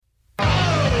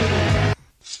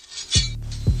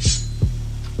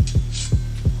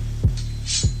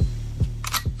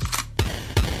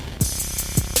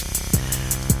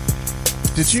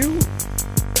Did you?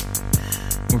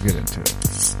 We'll get into it.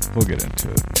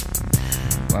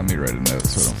 Let me write a note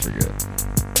so I don't forget.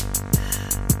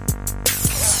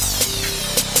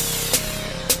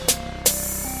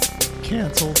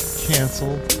 Cancel.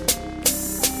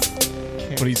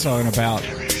 What are you talking about?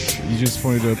 You just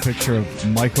pointed to a picture of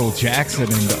Michael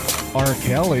Jackson and R.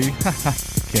 Kelly.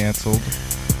 Canceled.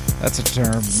 That's a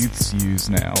term youths use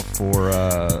now for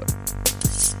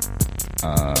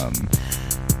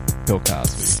Bill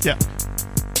Cosby. Yeah.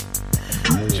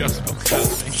 Just Bill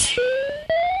Cosby.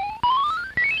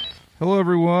 Hello,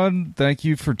 everyone. Thank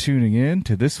you for tuning in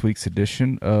to this week's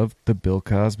edition of the Bill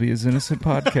Cosby is Innocent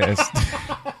podcast.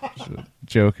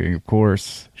 Joking, of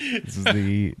course. This is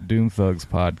the Doom Thugs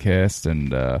podcast,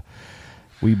 and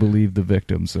we believe the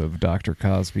victims of Dr.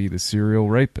 Cosby, the serial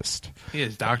rapist. He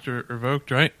is Dr. Revoked,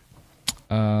 right?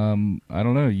 I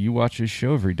don't know. You watch his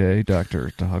show every day,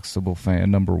 Dr. Huxtable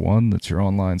Fan #1. That's your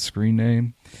online screen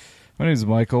name. My name is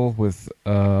Michael, with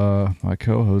my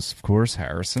co-host, of course,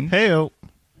 Harrison. Heyo.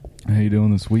 How you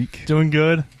doing this week? Doing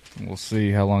good. We'll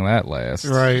see how long that lasts.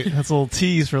 Right. That's a little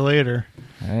tease for later.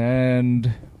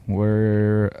 And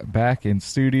we're back in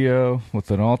studio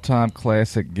with an all-time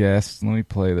classic guest. Let me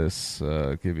play this,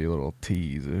 give you a little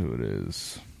tease of who it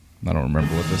is. I don't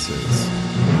remember what this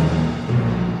is.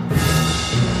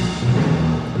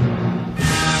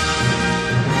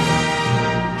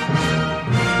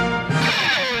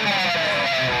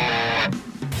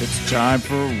 It's time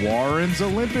for Warren's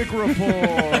Olympic Report.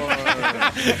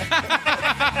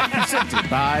 Presented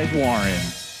by Warren.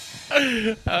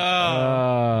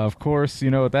 Of course, you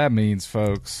know what that means,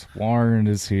 folks. Warren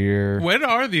is here. When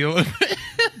are the Olympics?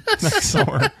 Next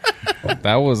summer.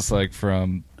 That was like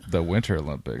from the Winter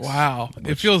Olympics. Wow.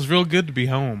 It feels real good to be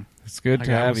home. It's good I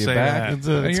to gotta have you say back. that. It's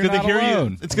And good you're to hear not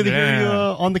alone. you. It's good to hear you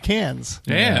on the cans.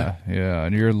 Yeah. Yeah.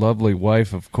 And your lovely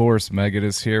wife, of course, Megan,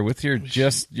 is here with your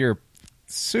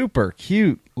super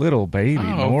cute little baby,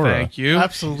 Oh, Nora. thank you.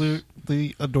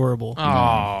 Absolutely adorable. Oh,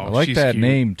 I like she's that cute.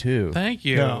 name, too. Thank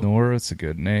you. Yeah. Nora, it's a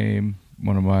good name.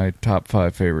 One of my top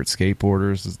 5 favorite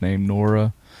skateboarders is named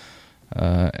Nora.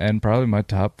 And probably my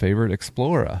top favorite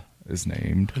explorer is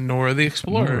named Nora the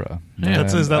Explorer. Nora. Yeah.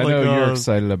 Is that I like know you're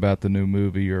excited about the new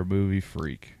movie. You're a movie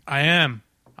freak. I am.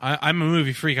 I'm a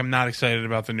movie freak. I'm not excited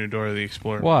about the new Dora the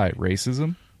Explorer. Why?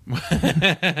 Racism?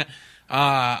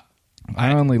 I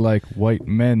only like white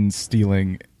men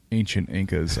stealing ancient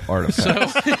Incas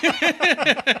artifacts.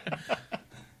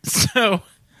 So,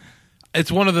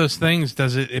 it's one of those things,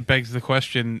 it begs the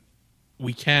question,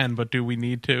 we can, but do we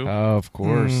need to? Of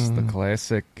course, the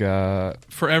classic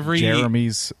For every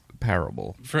Jeremy's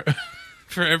parable. for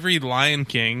every Lion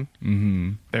King,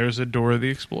 there's a Dora the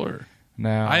Explorer.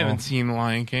 Now, I haven't seen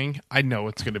Lion King. I know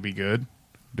it's going to be good.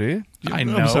 do you? I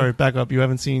know. I'm sorry, back up. You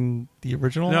haven't seen the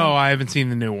original No, one? I haven't seen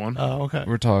the new one. Oh, okay.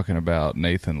 We're talking about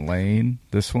Nathan Lane,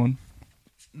 this one.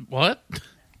 What?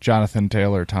 Jonathan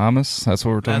Taylor Thomas, that's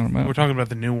what we're talking about? We're talking about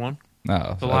the new one,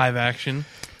 No. the live action.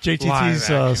 JTT's Live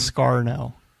action. Scar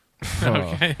now.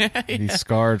 He's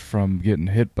scarred from getting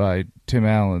hit by Tim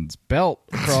Allen's belt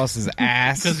across his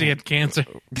ass. Because he had cancer.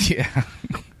 Yeah.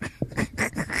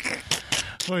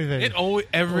 What do you think?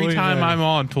 Every Oy time vey. I'm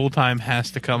on, Tool Time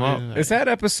has to come up. Is that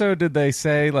episode, did they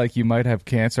say, like, you might have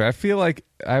cancer? I feel like,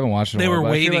 I haven't watched it in a They while, were but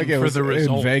I feel waiting like it for was the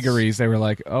results. In vagaries, they were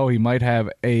like, oh, he might have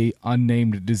a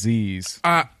unnamed disease.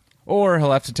 Uh, Or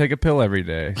he'll have to take a pill every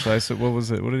day. So I said, what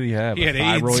was it? What did he have? He A had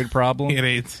AIDS. thyroid problem? He had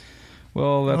AIDS.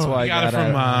 Well, that's why He I got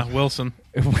it from Wilson.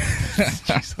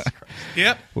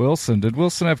 Yep. Wilson. Did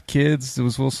Wilson have kids?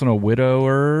 Was Wilson a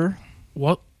widower?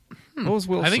 What? What was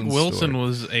Wilson? I think Wilson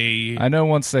was a I know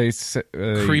once they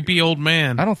creepy old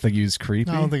man. I don't think he was creepy.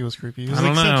 I don't think it was creepy. It was I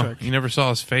don't know. eccentric. You never saw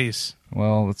his face.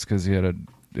 Well, it's because he had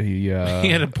He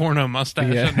had a porno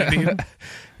mustache yeah. underneath.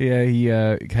 Yeah, he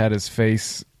had his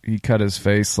face. He cut his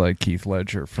face like Keith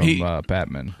Ledger from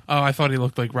Batman. Oh, I thought he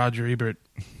looked like Roger Ebert.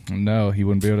 No, he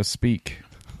wouldn't be able to speak.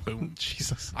 Boom.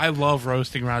 Jesus. I love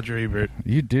roasting Roger Ebert.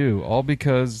 You do, all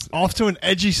because Off to an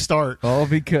edgy start.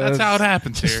 That's how it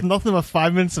happens Just here. nothing but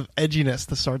 5 minutes of edginess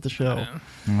to start the show.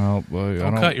 Well, I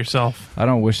Don't cut yourself. I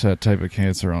don't wish that type of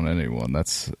cancer on anyone.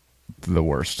 That's the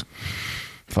worst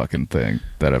fucking thing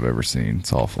that I've ever seen.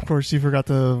 It's awful. Of course, you forgot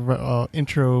to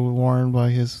intro Warren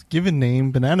by his given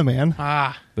name, Banana Man.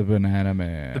 The Banana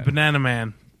Man. The Banana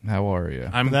Man. How are you?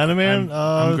 Banana Man,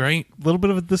 I'm great. A little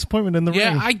bit of a disappointment in the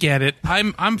Yeah, ring. I get it.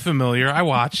 I'm familiar. I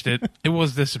watched it. It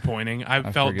was disappointing. I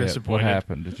felt forget. disappointed. What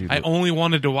happened? Did you? I only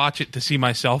wanted to watch it to see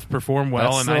myself perform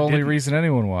well, That's and the I only didn't. reason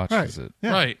anyone watches Right. it.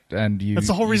 Yeah. Right. And you. That's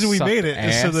the whole you reason we sucked made it,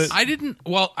 is so ass. that- I didn't.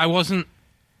 Well, I wasn't.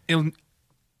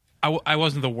 I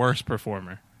wasn't the worst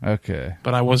performer, Okay.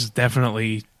 but I was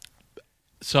definitely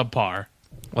subpar.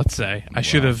 Let's say I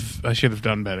should have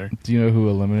done better. Do you know who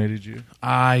eliminated you?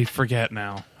 I forget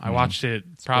now. I watched it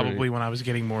probably when I was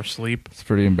getting more sleep. It's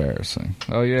pretty embarrassing.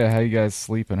 Oh yeah, how you guys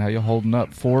sleeping? How you holding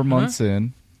up? 4 months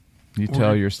in, you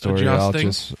tell your story. I'll adjusting.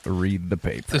 just read the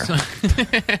paper.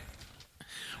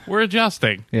 We're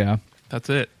adjusting. Yeah, That's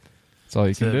it. that's all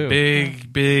you It's can a do.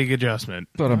 big adjustment.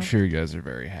 But I'm sure you guys are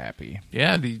very happy.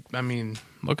 Yeah, I mean,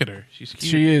 look at her. She's cute.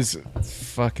 She is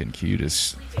fucking cute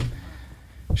as.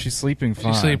 She's sleeping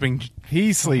fine. She's sleeping.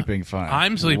 He's sleeping fine.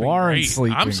 I'm sleeping Warren's great.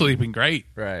 sleeping. I'm sleeping great.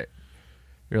 Right.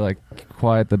 You're like,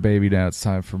 quiet the baby down. It's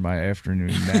time for my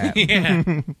afternoon nap.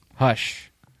 Yeah.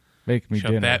 Hush. Make me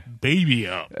Shut dinner. that baby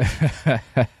up.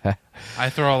 I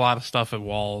throw a lot of stuff at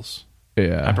walls.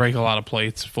 Yeah. I break a lot of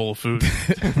plates full of food.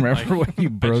 Remember when you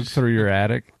broke through your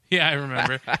attic? Yeah, I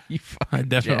remember. You I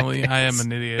definitely. I am an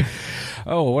idiot.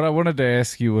 Oh, what I wanted to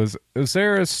ask you was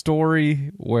there a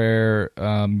story where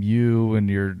you and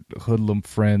your hoodlum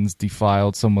friends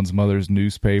defiled someone's mother's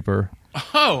newspaper?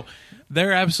 Oh,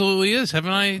 there absolutely is.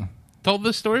 Haven't I told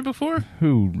this story before?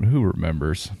 Who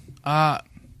remembers? I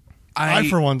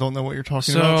for one, don't know what you're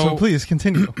talking about, So- so please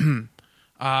continue.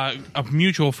 A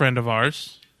mutual friend of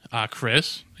ours,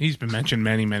 Chris. He's been mentioned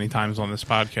many times on this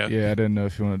podcast. Yeah, I didn't know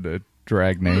if you wanted to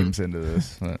drag names into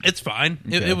this. It's fine.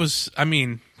 Okay. It was. I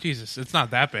mean, Jesus, it's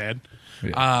not that bad.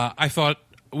 Yeah. I thought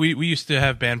we used to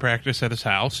have band practice at his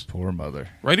house. Poor mother.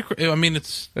 Right. I mean,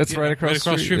 it's Right across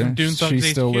the street. from Yeah. Dune Thugs She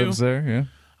still HQ. lives there,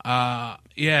 yeah.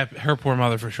 Yeah, her poor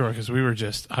mother for sure. Because we were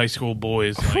just high school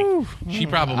boys. Like, she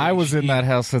probably. I was in that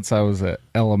house since I was an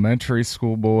elementary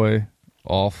school boy.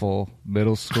 Awful.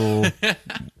 Middle school.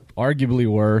 Arguably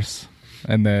worse.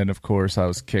 And then, of course, I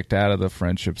was kicked out of the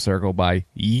friendship circle by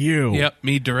you. Yep,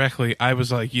 me directly. I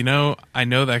was like, I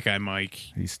know that guy, Mike.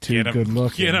 He's too good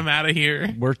looking. Get him out of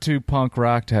here. We're too punk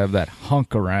rock to have that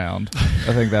hunk around.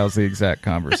 I think that was the exact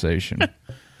conversation.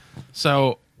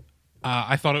 So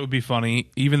I thought it would be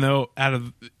funny, even though out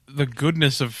of the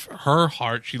goodness of her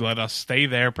heart, she let us stay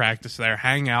there, practice there,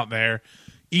 hang out there,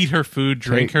 eat her food,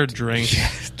 drink her drink,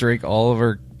 Drink all of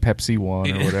her Pepsi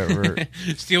One or whatever.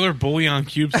 steal her bouillon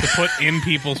cubes to put in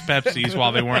people's Pepsis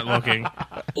while they weren't looking.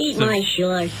 Eat my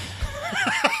shorts.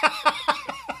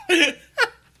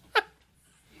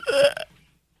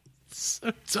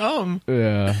 So dumb.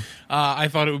 Yeah. I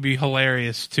thought it would be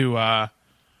hilarious to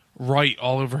write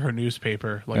all over her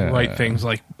newspaper, write things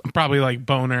like probably like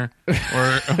boner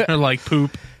or like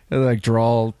poop. They like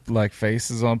draw like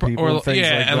faces on people Or and things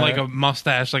like and that. like a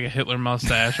mustache, like a Hitler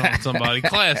mustache on somebody.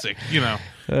 Classic,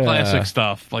 classic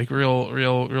stuff, like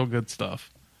real good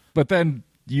stuff. But then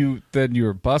you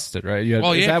were busted, right? You had,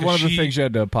 Well, is yeah, that one of 'cause the she- things you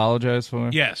had to apologize for?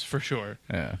 Yes, for sure.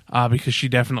 Yeah. Because she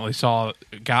definitely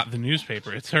got the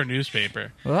newspaper. It's her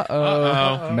newspaper.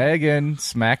 Uh-oh. Megan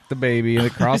smacked the baby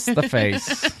across the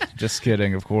face. Just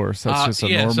kidding, of course. That's just a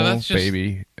yeah, so normal that's just-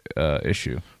 baby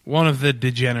issue. One of the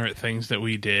degenerate things that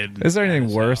we did. Is there at anything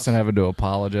his worse house. than having to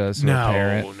apologize to No, a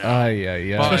parent? no.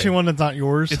 Yeah. But- Especially one that's not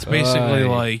yours. It's basically Aye.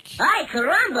 like Ay,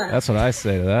 caramba. That's what I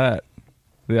say to that.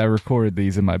 I recorded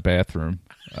these in my bathroom,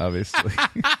 obviously,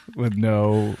 with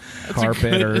no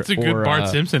carpet or. it's a good or, Bart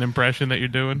Simpson impression that you're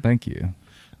doing. Thank you.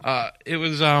 It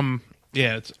was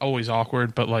it's always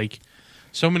awkward, but like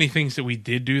so many things that we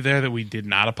did do there that we did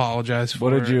not apologize for.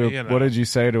 What did you know. What did you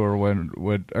say to her when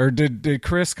or did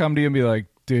Chris come to you and be like,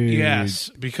 dude? Yes,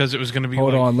 because it was going to be.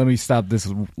 Hold like, on, let me stop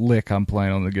this lick I'm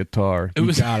playing on the guitar. You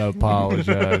was- gotta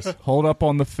apologize. Hold up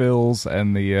on the fills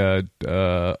and the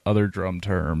other drum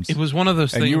terms. It was one of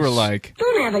those and things. you were like,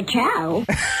 Don't have a cow.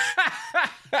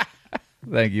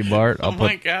 "Thank you, Bart." "Oh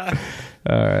my god!"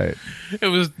 All right, It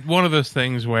was one of those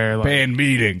things where like band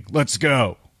meeting. Let's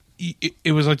go.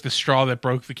 it was like the straw that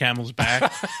broke the camel's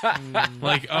back.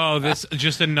 Like, oh, this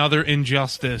just another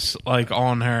injustice like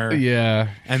on her. Yeah,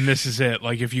 And this is it.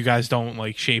 Like, if you guys don't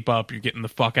like shape up, you're getting the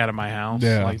fuck out of my house.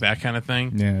 Yeah. Like that kind of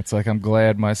thing. yeah. It's like I'm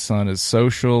glad my son is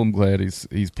social. I'm glad he's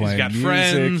playing He's got music.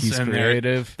 friends. He's and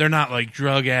creative. They're not like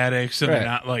drug addicts, and Right. they're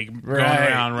not like going Right,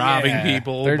 around robbing yeah.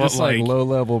 people. They're but just like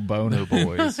low-level boner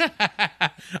boys.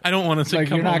 I don't want to like,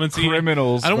 come you're home not and see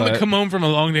criminals, I don't want to but- come home from a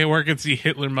long day at work and see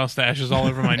Hitler mustaches all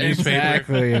over my newspaper.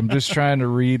 Exactly. I'm just trying to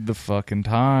read the fucking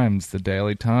Times, the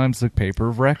Daily Times, the paper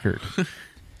of record.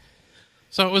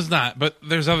 So it was not. But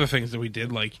there's other things that we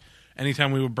did. Like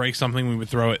anytime we would break something, we would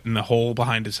throw it in the hole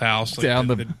behind his house, like Down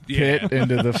the pit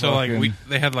into the So like fucking...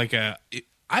 they had like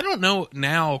I don't know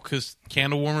now because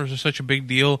candle warmers are such a big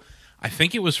deal. I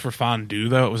think it was for fondue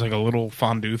though. It was like a little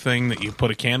fondue thing that you put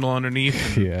a candle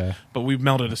underneath. Yeah. But we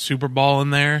melted a Super Ball in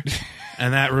there,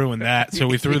 and that ruined that. So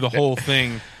we threw the whole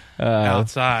thing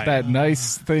outside. That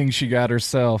nice thing she got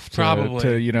herself to,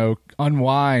 Probably.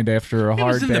 unwind after a it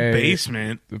hard was in day. the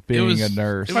basement. of being It was- a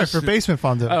nurse. it Right, was- for basement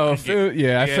fondue. I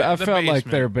Yeah, the felt like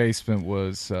basement. their basement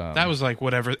was. That was like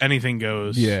whatever, anything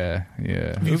goes. Yeah.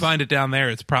 If you find it down there,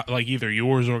 it's like either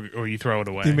yours or you throw it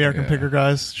away. The American Yeah. Picker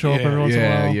guys show up Yeah. every once in a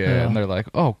while. Yeah, and they're like,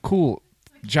 "Oh, cool,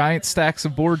 giant stacks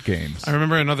of board games." I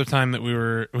remember another time that we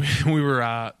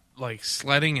were like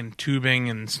sledding and tubing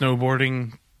and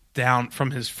snowboarding down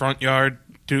from his front yard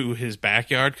to his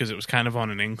backyard because it was kind of on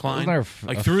an incline, Wasn't there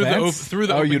like a through fence? the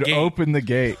oh, open you'd gate. open the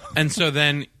gate. And so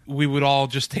then we would all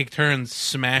just take turns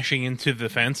smashing into the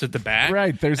fence at the back,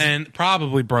 Right, and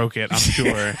probably broke it. I'm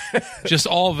sure, just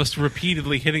all of us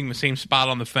repeatedly hitting the same spot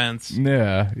on the fence.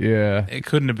 Yeah. It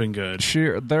couldn't have been good.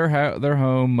 Their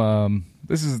home.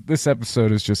 This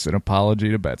episode is just an apology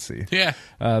to Betsy. Yeah,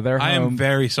 Their home. I am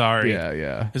very sorry.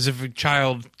 Yeah. As if a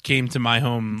child came to my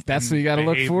home. That's what and you got to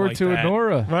look behaved forward like to, that.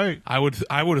 Nora. Right. I would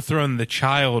have thrown the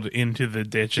child into the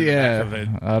ditch in the back of it.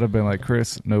 I'd have been like,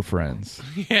 Chris, no friends.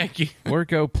 Yeah, Or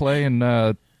go play in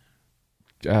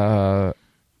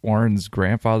Warren's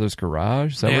grandfather's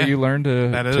garage. Is that Yeah, where you learned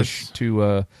that to is.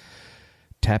 to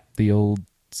Tap the old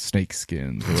snake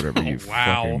skins or whatever you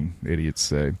Wow. fucking idiots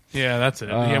say. yeah, that's it.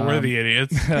 Yeah, we're the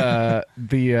idiots.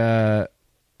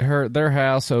 Their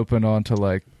house opened onto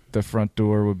like the front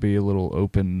door would be a little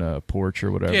open porch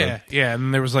or whatever. Yeah,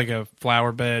 and there was like a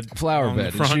flower bed. along the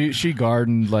And front. she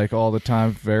gardened like all the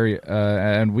time.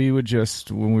 And we would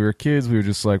just, when we were kids, we would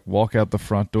just like walk out the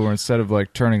front door instead of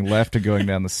like turning left and going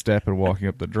down the step and walking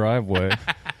up the driveway.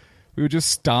 We would just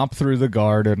stomp through the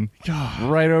garden,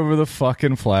 right over the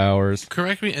fucking flowers.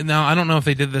 Correct me. Now, I don't know if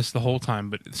they did this the whole time,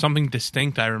 but something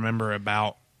distinct I remember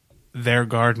about their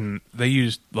garden, they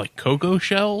used like cocoa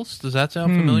shells. Does that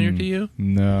sound familiar to you?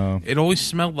 No, It always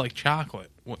smelled like chocolate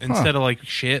instead of like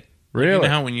shit. Really? You know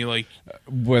how when you like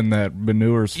when that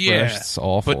manure's fresh, it's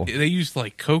awful. But they used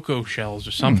like cocoa shells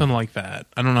or something like that.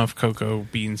 I don't know if cocoa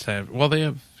beans have. Well, they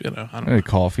have. I don't know. Hey,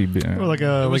 coffee bean. Or like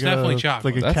a It was like definitely a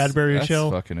chocolate. like a Cadbury that's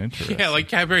shell. fucking interesting. Yeah, like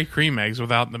Cadbury cream eggs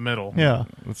without the middle. Yeah,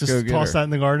 Let's just go get toss her. that in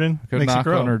the garden. Go makes it knock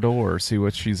grow. on her door, see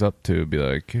what she's up to. Be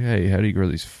like, hey, how do you grow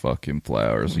these fucking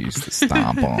flowers? We used to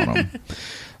stomp on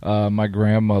them. My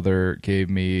grandmother gave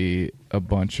me a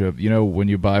bunch of, when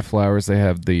you buy flowers, they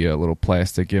have the little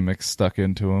plastic gimmicks stuck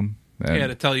into them. Yeah,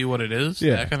 to tell you what it is,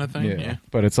 that kind of thing. Yeah.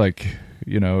 But it's like,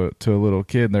 to a little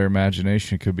kid, their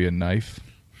imagination could be a knife.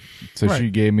 So Right. she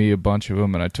gave me a bunch of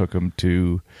them, and I took them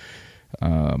to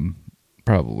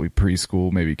probably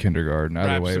preschool, maybe kindergarten. Either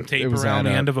Wrap way, some it tape was around at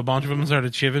the a- end of a bunch of them and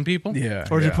started shivving people. Yeah.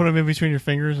 Or did you yeah. put them in between your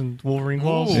fingers and Wolverine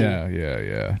claws? Ooh.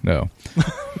 Yeah. No.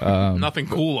 Nothing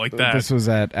cool like that. This was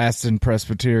at Aston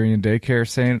Presbyterian Daycare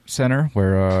Center,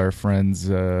 where our friends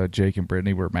Jake and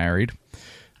Brittany were married.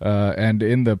 And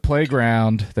in the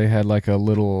playground, they had like a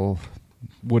little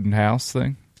wooden house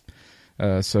thing.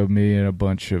 So me and a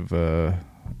bunch of the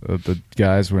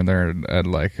guys were in there,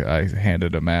 and like I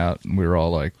handed them out, and we were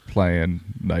all like playing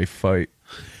knife fight.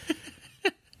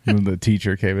 When the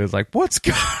teacher came in, it was like, "What's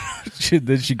going on?"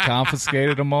 Then she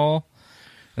confiscated them all.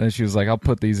 And then she was like, "I'll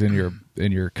put these in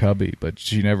your cubby," but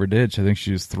she never did. I think she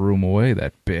just threw them away.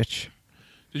 That bitch.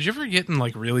 Did you ever get in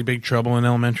like really big trouble in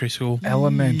elementary school?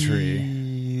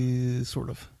 Elementary. Sort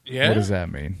of. Yeah. What does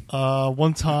that mean?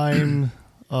 One time,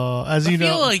 as I you feel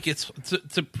know, like it's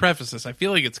to preface this. I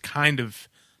feel like it's kind of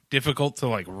difficult to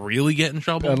like really get in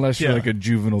trouble. Unless you're Yeah. like a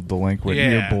juvenile delinquent,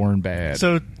 Yeah. you're born bad.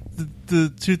 so the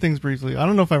two things briefly. I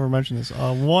don't know if I ever mentioned this.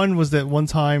 One was that one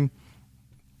time,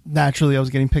 naturally, I was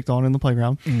getting picked on in the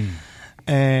playground.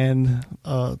 And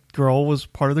a girl was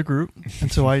part of the group,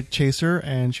 and so I chased her,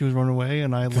 and she was running away,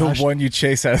 and I the lashed. one you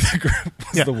chase out of the group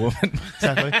was Yeah. the woman.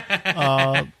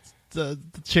 Exactly.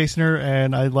 Chasing her,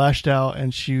 and I lashed out,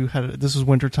 and she had. This was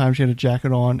winter time. She had a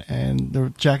jacket on, and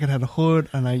the jacket had a hood,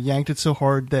 and I yanked it so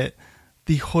hard that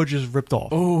the hood just ripped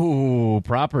off. Ooh,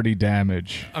 property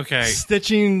damage. Okay.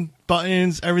 Stitching,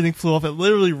 buttons, everything flew off. It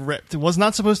literally ripped. It was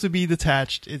not supposed to be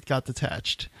detached. It got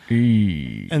detached.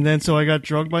 Eee. And then so I got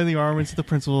dragged by the arm into the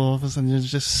principal's office and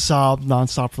just sobbed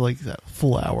nonstop for like that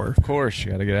full hour. Of course,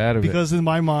 you got to get out of Because in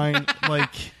my mind, like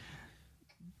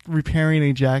repairing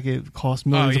a jacket costs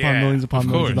millions upon millions upon of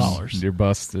millions of course. dollars. it. You're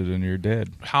busted and you're dead.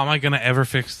 How am I going to ever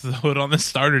fix the hood on this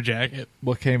starter jacket?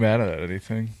 What came out of that?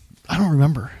 Anything? I don't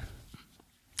remember.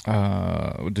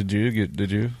 Did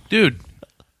you? Dude,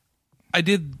 I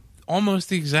did almost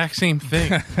the exact same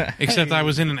thing, except I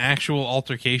was in an actual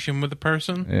altercation with a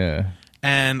person, Yeah.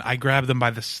 and I grabbed them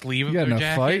by the sleeve of You got their in a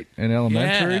jacket. fight in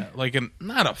elementary? Yeah, like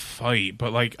not a fight,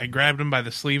 but like I grabbed him by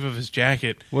the sleeve of his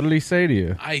jacket. What did he say to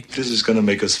you? I This is going to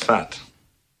make us fat.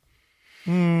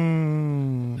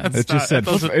 That's It just said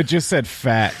that doesn't- it just said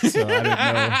fat, so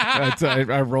I didn't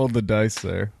know. I rolled the dice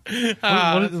there. What they're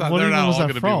even not was all that going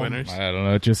to be from? winners. I don't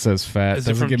know. It just says fat. Is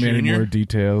it Doesn't from give me any Junior? more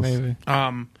details. Maybe. So I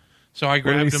What did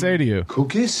grabbed he him. say to you?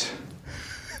 Cookies?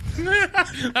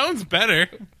 That one's better.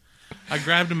 I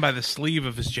grabbed him by the sleeve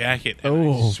of his jacket and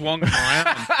Oh. I swung him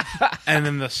around, and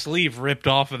then the sleeve ripped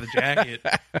off of the jacket.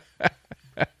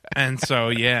 And so,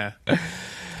 yeah,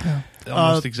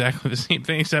 almost exactly the same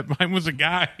thing, except mine was a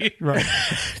guy. Right.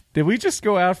 Did we just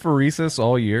go out for recess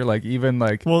all year? Like even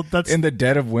like Well, that's- in the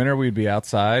dead of winter, we'd be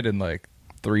outside and like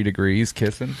 3 degrees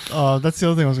kissing. That's the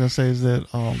other thing I was going to say is that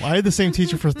I had the same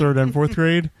teacher for 3rd and 4th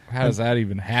grade. How does that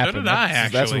even happen? did I,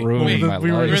 That's actually. ruining Wait, my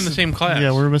we were life. You're in the same class.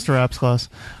 Yeah, we were Mr. App's class.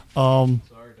 Sorry, dog.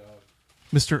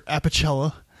 Mr.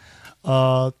 Apicella.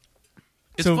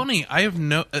 It's So- funny. I have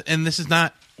no, and this is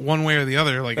not one way or the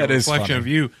other, like That a is reflection funny. of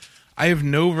you. I have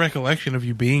no recollection of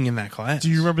you being in that class. Do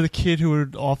you remember the kid who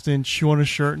would often chew on his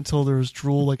shirt until there was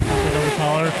drool like halfway down the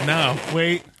collar? No.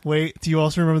 Wait. Do you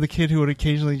also remember the kid who would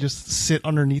occasionally just sit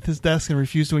underneath his desk and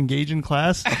refuse to engage in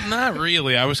class? Not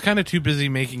really. I was kind of too busy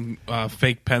making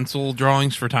fake pencil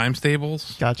drawings for times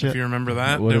tables. Gotcha. If you remember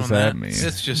that. What does doing that mean?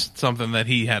 It's just something that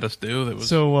he had us do. That was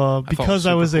So thought because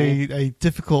I super was cool. a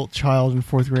difficult child in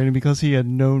 4th grade, and because he had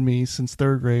known me since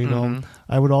 3rd grade, Mm-hmm.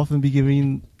 I would often be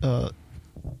giving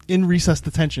in recess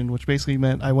detention, which basically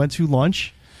meant I went to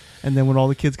lunch, and then when all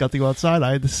the kids got to go outside,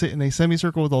 I had to sit in a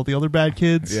semicircle with all the other bad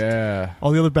kids. Yeah.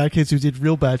 All the other bad kids who did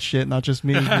real bad shit, not just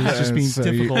me, who was just being so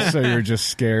difficult. so you're just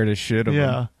scared as shit of Yeah.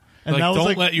 them. And like, that was don't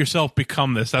like, let yourself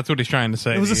become this. That's what he's trying to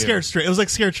say. it was to a you. scared straight. It was like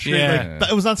scared straight. Yeah.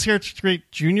 Like, it was not scared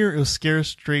straight junior. It was scared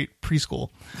straight preschool.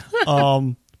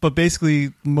 But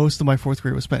basically, most of my 4th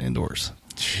grade was spent indoors.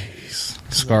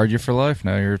 Scarred you for life.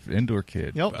 Now you're an indoor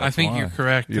kid. Yep. I think why. you're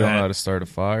correct. You don't know that- how to start a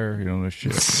fire. You don't know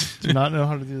shit. Do not know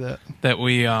how to do that. that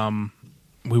we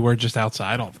were just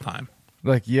outside all the time.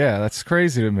 Like, yeah, that's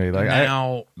crazy to me. Like,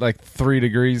 Now like 3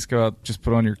 degrees, go out, just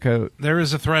put on your coat. there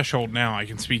is a threshold now. I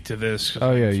can speak to this. 'cause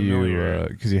Oh I'm yeah, familiar.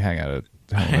 because you hang out at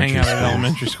hang out at schools.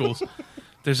 elementary schools.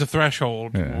 There's a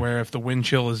threshold Yeah. where if the wind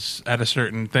chill is at a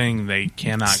certain thing, they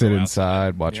cannot Sit go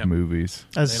inside, watch Yep. movies.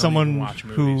 As They don't even someone watch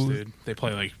movies, who dude. They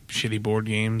play like shitty board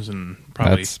games and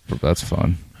probably That's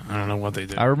fun. I don't know what they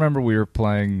do. I remember we were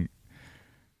playing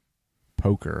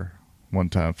poker one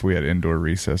time. If we had indoor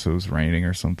recess, it was raining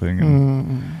or something.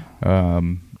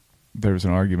 And, there was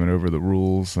an argument over the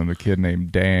rules, and a kid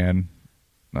named Dan.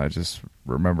 I just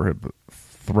remember him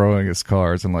throwing his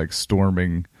cards and like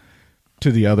storming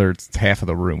to the other half of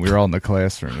the room. We were all in the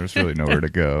classroom. There's really nowhere to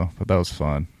go, but that was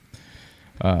fun.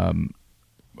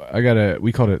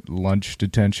 We called it lunch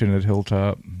detention at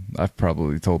Hilltop. I've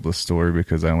probably told this story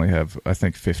because I only have, I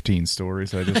think, 15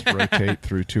 stories. I just rotate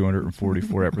through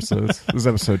 244 episodes. This is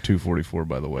episode 244,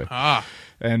 by the way.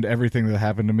 And everything that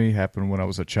happened to me happened when I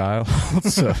was a child.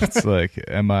 So it's like,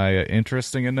 am I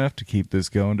interesting enough to keep this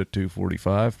going to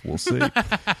 245? We'll see.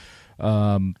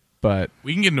 But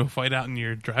we can get into a fight out in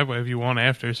your driveway if you want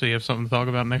after, so you have something to talk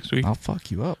about next week. I'll fuck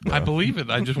you up, bro. I believe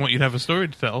it. I just want you to have a story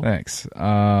to tell. Thanks.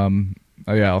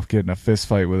 I'll get in a fist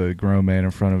fight with a grown man in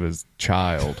front of his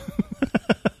child.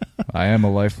 I am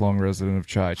a lifelong resident of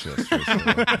Chichester. So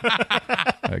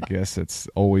I guess it's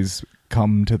always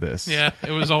come to this. Yeah,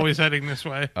 it was always heading this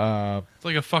way. It's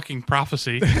like a fucking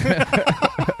prophecy.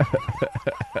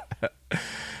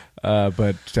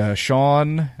 But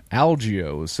Sean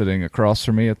Algio was sitting across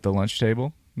from me at the lunch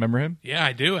table. Remember him? Yeah,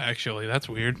 I do actually. That's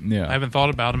weird. Yeah. I haven't thought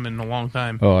about him in a long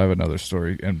time. Oh, I have another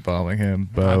story involving him.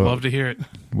 But I'd love to hear it.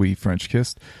 we French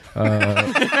kissed.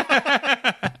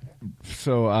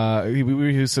 So he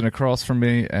was sitting across from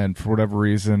me, and for whatever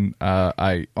reason,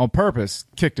 I on purpose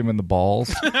kicked him in the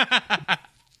balls,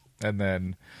 and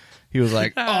then he was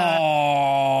like,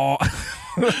 "Oh!"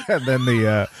 And then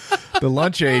the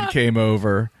lunch aide came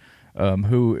over,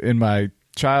 who in my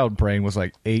child brain was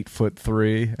like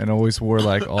 8'3" and always wore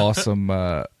like awesome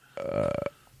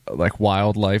like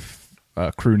wildlife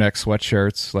crew neck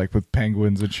sweatshirts like with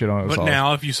penguins and shit on it. It was But awesome.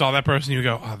 now, if you saw that person, you would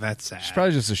go, "Oh, that's sad." It's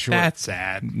probably just a short. That's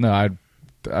sad. No,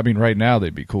 I mean, right now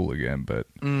they'd be cool again, but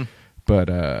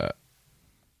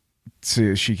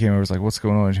see, she came over, was like, "What's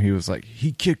going on?" And he was like,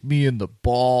 "He kicked me in the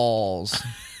balls."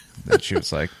 Then she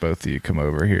was like, "Both of you come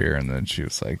over here." And then she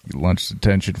was like, "Lunch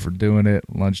detention for doing it,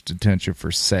 lunch detention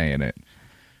for saying it."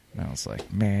 And I was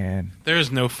like, "Man."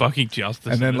 There's no fucking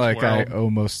justice. And then in this like I world.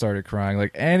 almost started crying.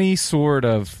 Like any sort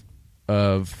of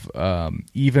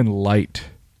even light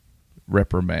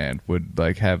reprimand would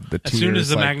like have the tears as soon as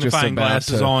the like, just magnifying about glass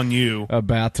is to- on you,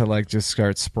 about to like just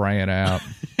start spraying out.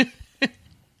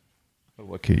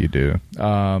 What can you do?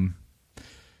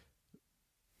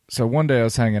 So one day I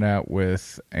was hanging out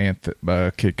with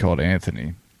a kid called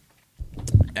Anthony,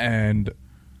 and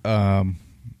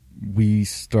we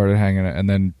started hanging out, and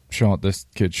then this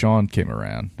kid Sean came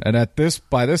around, and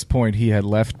by this point he had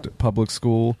left public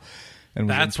school and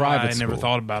was That's in private why I school. never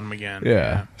thought about him again.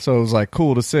 Yeah, so it was like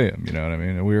cool to see him. You know what I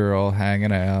mean? And we were all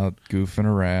hanging out, goofing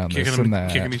around, this and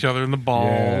that, kicking each other in the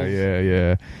balls.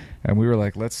 Yeah. And we were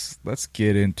like, let's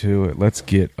get into it. Let's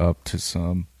get up to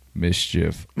some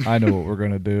mischief. I know what we're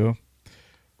gonna do.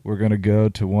 We're gonna go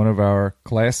to one of our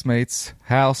classmates'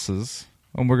 houses,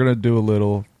 and we're gonna do a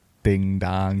little ding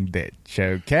dong ditch.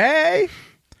 Okay.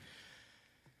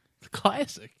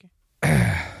 Classic.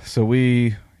 So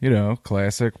we,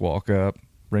 classic, walk up,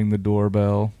 ring the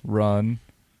doorbell, run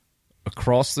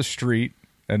across the street,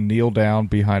 and kneel down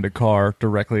behind a car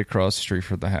directly across the street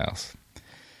from the house.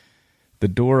 The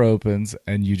door opens,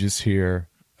 and you just hear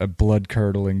a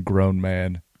blood-curdling grown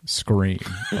man scream.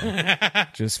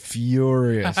 Just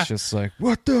furious. Just like,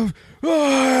 what the...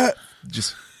 Ah!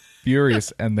 Just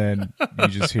furious. And then you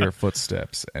just hear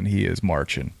footsteps, and he is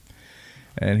marching.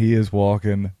 And he is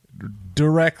walking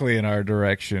directly in our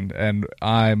direction. And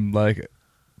I'm like...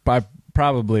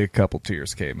 Probably a couple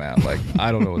tears came out. Like,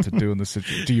 I don't know what to do in this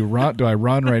situation. Do you run? Do I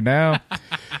run right now?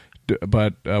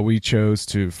 But we chose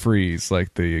to freeze,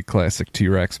 like the classic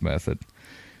T-Rex method.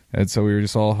 And so we were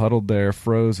just all huddled there,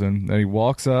 frozen. And he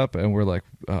walks up, and we're like,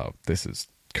 oh, this is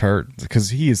Kurt. Because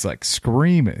he is, like,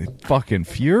 screaming, fucking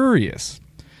furious.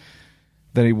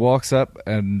 Then he walks up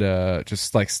and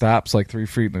just, like, stops, like, 3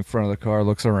 feet in front of the car,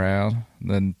 looks around, and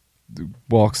then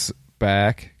walks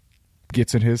back,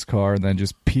 gets in his car, and then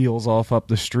just peels off up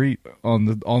the street on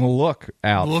the look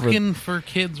out. Looking for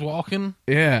kids walking?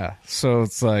 Yeah. So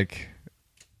it's like,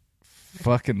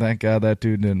 fucking thank God that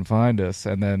dude didn't find us.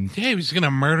 And then... Yeah, he was going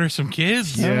to murder some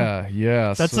kids?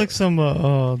 Yeah. That's like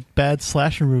some bad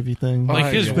slasher movie thing.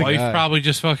 Like his wife God. probably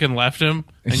just fucking left him.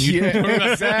 And you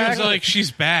exactly. He's like,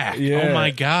 she's back. Yeah. Oh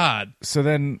my God. So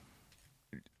then,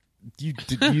 you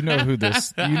know who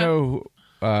this... You know...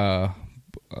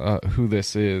 who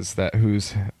this is,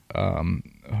 who's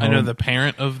I know the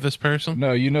parent of this person.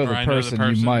 No, you know the person.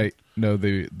 person. You might know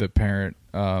the parent.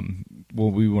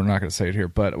 Well, we were not going to say it here,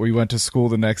 but we went to school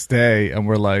the next day, and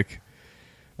we're like,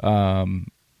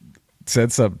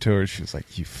 said something to her. She was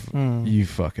like, "You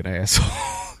fucking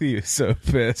asshole!" He was so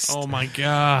pissed. Oh my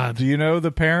God. Do you know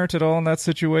the parent at all in that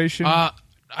situation? I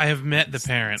have met the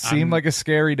parent. Seemed like a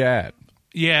scary dad.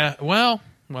 Yeah. Well.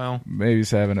 Maybe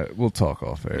he's having it. We'll talk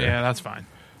off air. Yeah, that's fine.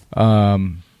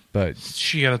 But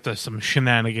She got up to some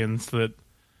shenanigans that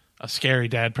a scary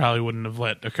dad probably wouldn't have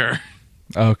let occur.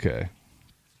 okay.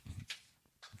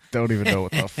 Don't even know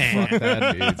what the fuck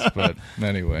that means, but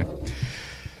anyway.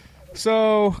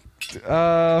 So,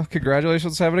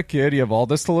 congratulations on having a kid. You have all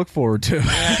this to look forward to.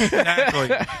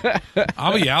 Exactly.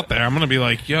 I'll be out there. I'm going to be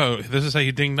like, yo, this is how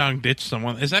you ding dong ditch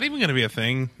someone. Is that even going to be a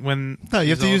thing when... No,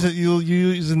 you have to use it. You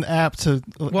use an app to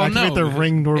activate the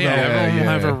Ring doorbell. Yeah, everyone will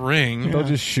yeah. have a ring. They'll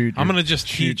just shoot you. I'm going to just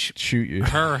teach shoot you.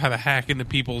 her how to hack into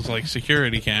people's like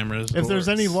security cameras. If there's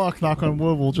any luck, knock on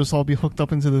wood, we'll just all be hooked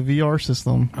up into the VR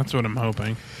system. That's what I'm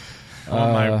hoping. I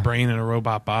want my brain in a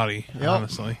robot body,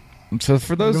 honestly. So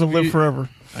for those We're of gonna you... live forever.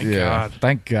 Thank God.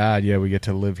 Thank God, we get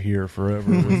to live here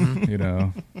forever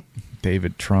with,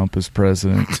 David Trump as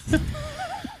president.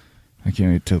 I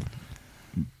can't wait to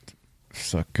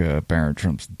suck Barron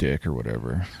Trump's dick or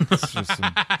whatever. It's just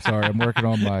sorry, I'm working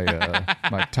on my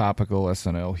my topical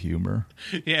SNL humor.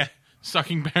 Yeah,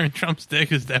 sucking Barron Trump's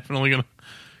dick is definitely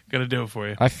gonna do it for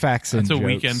you. I fax him That's a jokes.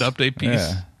 Weekend Update piece.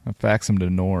 Yeah. I fax him to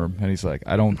Norm, and he's like,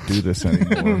 I don't do this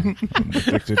anymore. I'm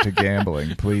addicted to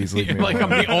gambling. Please leave me Like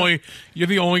alone. you're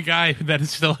the only guy that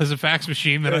still has a fax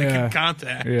machine that I can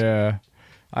contact. Yeah.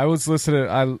 I was listening,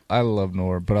 I love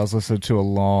Norm, but I was listening to a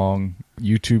long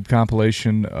YouTube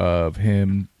compilation of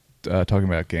him talking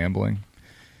about gambling.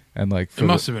 And like, It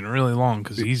must have been really long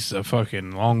because he's a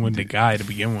fucking long-winded guy to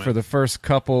begin with. For the first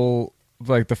couple,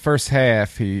 like the first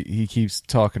half, he keeps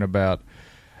talking about,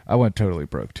 I went totally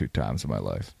broke 2 times in my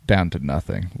life, down to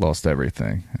nothing, lost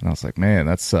everything. And I was like, man,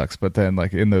 that sucks. But then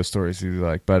like in those stories, he's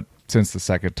like, but since the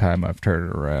second time I've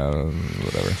turned it around,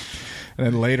 whatever. And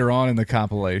then later on in the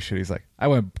compilation, he's like, I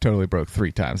went totally broke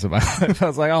 3 times in my life. I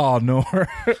was like, oh, no.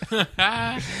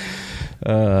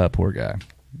 Poor guy.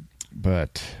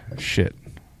 But shit.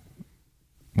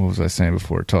 What was I saying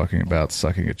before talking about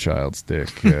sucking a child's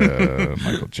dick?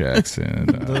 Michael Jackson.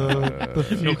 The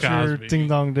future Cosby. ding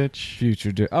dong ditch.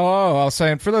 Oh, I was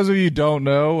saying, for those of you who don't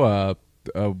know,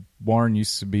 Warren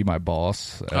used to be my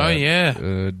boss. Oh, yeah.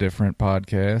 A different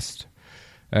podcast.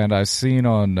 And I've seen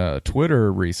on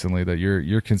Twitter recently that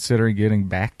you're considering getting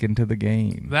back into the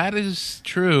game. That is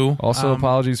true. Also,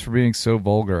 apologies for being so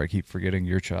vulgar. I keep forgetting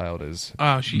your child is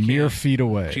she mere can't. feet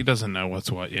away. She doesn't know what's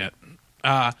what yet.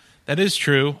 That is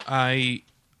true. I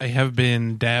have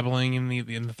been dabbling in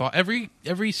the thought every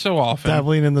so often.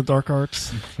 Dabbling in the dark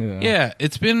arts. Yeah,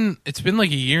 it's been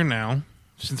like a year now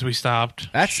since we stopped.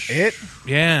 That's it?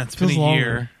 Yeah, it's been Feels a longer.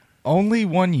 year. Only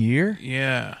 1 year?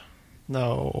 Yeah.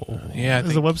 No. Yeah, I Is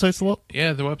the think- website still up?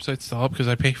 Yeah, the website's still up because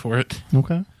I pay for it.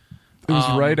 Okay. It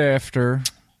was right after.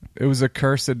 It was a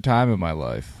cursed time in my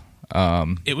life.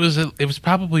 It was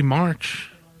probably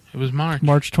March. It was March.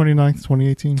 March 29th,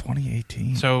 2018.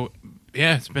 2018. So,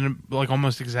 yeah, it's been like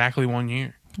almost exactly 1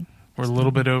 year. We're a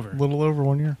little bit over. A little over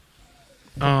 1 year.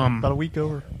 About a week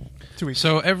over. 2 weeks.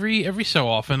 So every so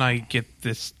often I get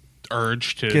this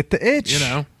urge to Get the itch.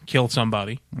 kill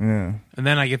somebody. Yeah. And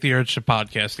then I get the urge to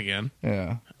podcast again.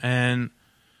 Yeah. And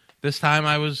this time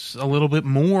I was a little bit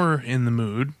more in the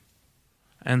mood.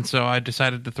 And so I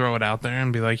decided to throw it out there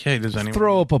and be like, hey, does anyone...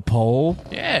 Throw up a poll.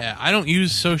 Yeah, I don't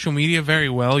use social media very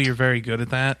well. You're very good at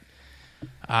that.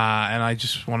 And I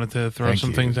just wanted to throw Thank some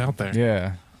you. things out there.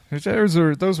 Yeah.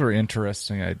 Those were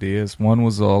interesting ideas. One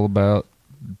was all about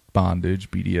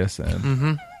bondage,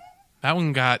 BDSM. That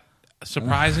one got a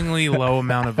surprisingly low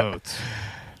amount of votes.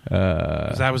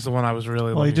 'Cause that was the one I was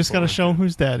really Well, you just got to show them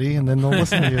who's daddy, and then they'll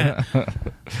listen to you.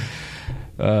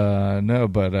 No,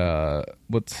 but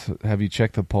have you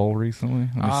checked the poll recently?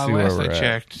 Let me see where Last we're I at.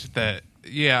 checked that...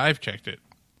 Yeah, I've checked it.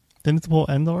 Didn't the poll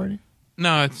end already?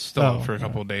 No, it's still Oh, up for a okay.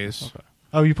 couple of days.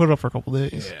 Oh, you put it up for a couple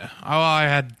days. Yeah. Oh, I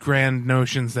had grand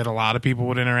notions that a lot of people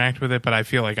would interact with it, but I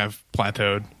feel like I've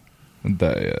plateaued.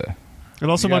 It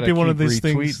also You might be gotta one of keep these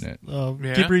things. retweeting it.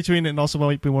 Yeah? Keep retweeting it, and also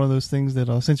might be one of those things that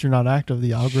since you're not active,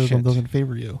 the algorithm Shit. doesn't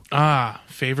favor you.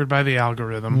 Favored by the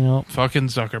algorithm. Yep. Fucking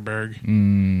Zuckerberg.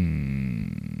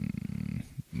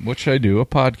 What should I do a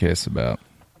podcast about?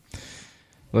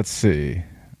 Let's see.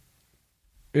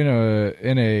 In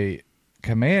a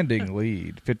commanding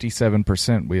lead,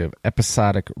 57%, we have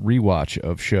episodic rewatch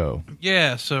of show.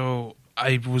 Yeah, so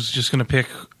I was just going to pick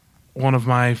one of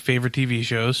my favorite TV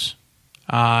shows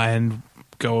and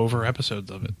go over episodes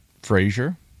of it.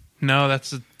 Frasier. No,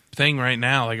 that's a thing right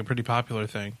now, like a pretty popular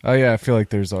thing. Oh yeah, I feel like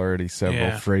there's already several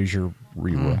Yeah. Frasier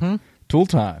rewatch. Tool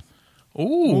Time.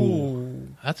 Ooh,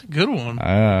 that's a good one.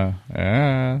 Yeah.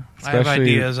 I have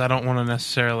ideas. I don't want to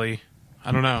necessarily...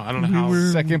 I don't know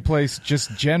how... Second place,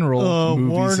 just general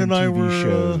movies Warren and and I TV were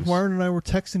shows. Warren and I were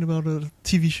texting about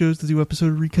TV shows to do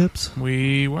episode recaps.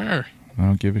 We were. I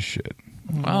don't give a shit.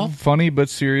 Well, Funny but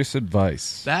serious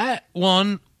advice. that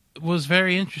one was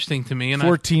very interesting to me, and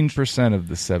 14% of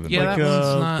the 7. Yeah, like that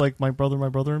one's not- like my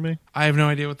brother and me. I have no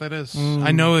idea what that is.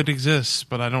 I know it exists,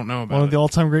 but I don't know about One of it. the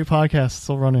all-time great podcasts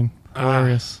still running.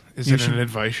 Hilarious. Is You it should- an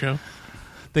advice show?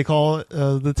 They call it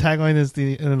the tagline is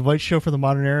an advice show for the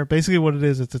modern era. Basically, what it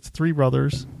is, it's three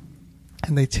brothers,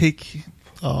 and they take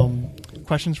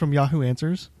questions from Yahoo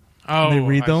Answers. Oh, And they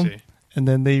read I them, see. and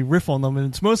then they riff on them. And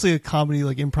it's mostly a comedy,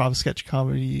 like improv sketch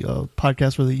comedy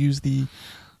podcast where they use the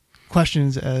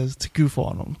questions as to goof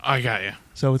on them. I got you.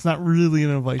 So it's not really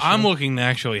an advice show. I'm looking to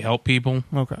actually help people,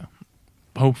 Okay.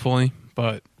 hopefully,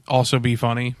 but also be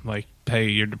funny. Like, hey,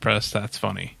 you're depressed. That's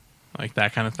funny. Like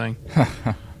that kind of thing.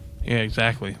 Yeah,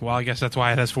 exactly. Well, I guess that's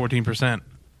why it has 14%.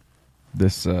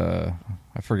 This, I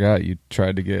forgot you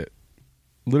tried to get...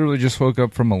 Literally just woke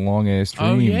up from a long-ass dream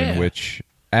Oh, yeah. in which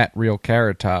at Real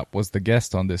Carrot Top was the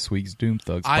guest on this week's Doom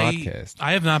Thugs podcast.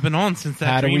 I have not been on since that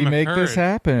How do dream we make occurred. this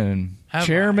happen? Have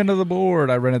Chairman of the board.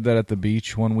 I rented that at the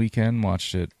beach one weekend.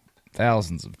 Watched it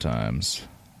thousands of times.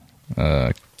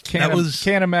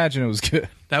 Can't imagine it was good.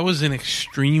 That was an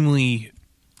extremely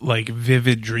like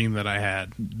vivid dream that I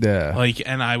had. Yeah. Like,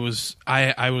 and I was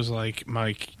like,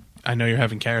 Mike, I know you're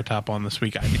having Carrot Top on this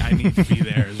week. I need to be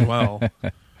there as well.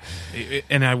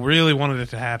 And I really wanted it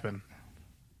to happen.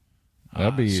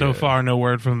 That'd be So far, no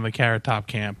word from the Carrot Top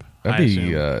camp. I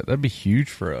assume. that'd be huge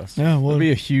for us. Yeah, well- It'd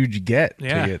be a huge get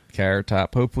Yeah. to get Carrot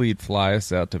Top. Hopefully, he'd fly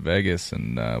us out to Vegas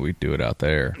and we'd do it out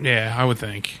there. Yeah, I would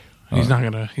think he's not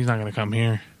gonna come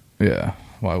here. Yeah,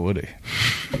 why would he?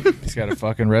 He's got a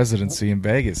fucking residency in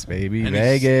Vegas, baby. And he's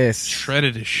Vegas,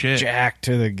 shredded as shit. jacked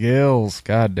to the gills.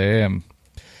 God damn,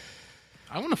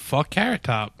 I want to fuck Carrot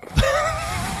Top.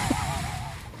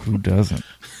 who doesn't?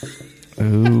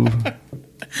 Who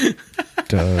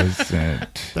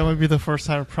doesn't? That might be the first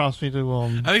time it prompts me to. I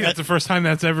think that's the first time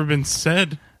that's ever been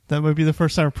said. That might be the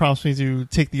first time it prompts me to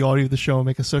take the audio of the show and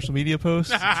make a social media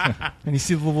post. And you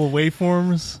see the little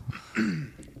waveforms.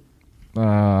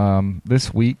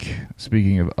 This week,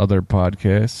 speaking of other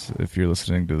podcasts, if you're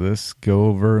listening to this, go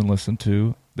over and listen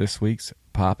to this week's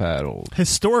Pop Addled.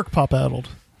 Historic Pop Addled.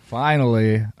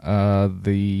 Finally,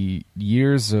 the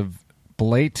years of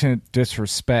blatant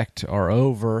disrespect are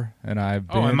over, and I've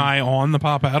been... Oh, am I on the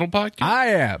Pop Addle podcast? I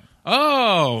am.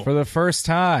 Oh! For the first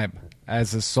time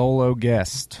as a solo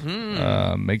guest.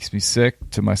 Makes me sick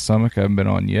to my stomach. I haven't been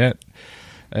on yet.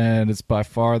 And it's by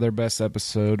far their best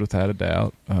episode, without a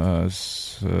doubt,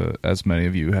 as many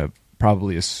of you have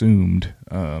probably assumed.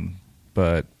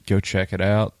 But go check it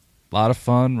out. A lot of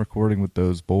fun recording with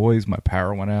those boys. My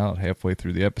power went out halfway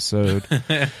through the episode.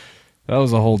 That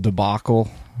was a whole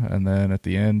debacle. And then at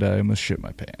the end, I almost shit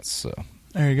my pants. So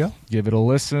There you go. give it a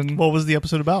listen. What was the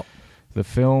episode about? The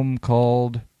film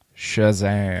called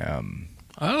Shazam.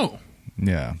 Oh.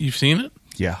 Yeah. You've seen it?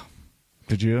 Yeah.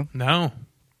 Did you? No.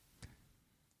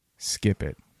 Skip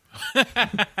it.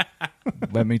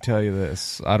 Let me tell you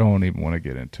this. I don't even want to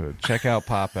get into it. Check out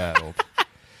Pop Addled.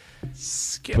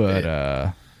 Skip But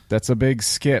it. that's a big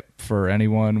skip for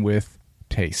anyone with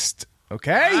taste.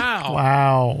 Okay? Wow.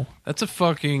 Wow. That's a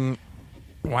fucking...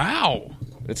 Wow.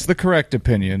 It's the correct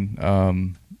opinion,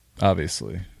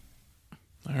 obviously.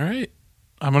 All right.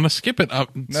 I'm going to skip it.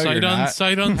 you're not.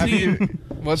 Sight unseen.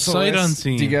 What's the Sight last-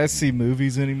 unseen. Do you guys see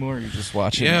movies anymore? Or you just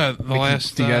watching? Yeah, the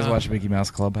last, Do you guys watch Mickey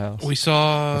Mouse Clubhouse? We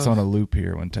saw... It's on a loop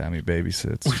here when Tammy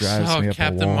babysits. We Drives saw me up a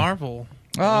Captain wall. Marvel.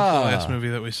 That was the last movie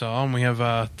that we saw, and we have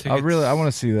tickets. I want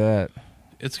to see that.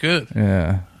 It's good.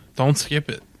 Yeah. Don't skip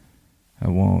it. I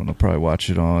won't. I'll probably watch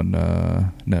it on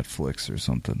Netflix or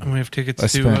something. And we have tickets I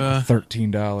to... spent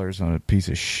 $13 on a piece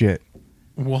of shit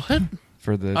what?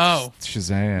 for the Oh.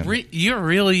 Shazam. You're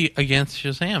really against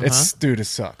Shazam, It's dude, it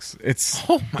sucks. It's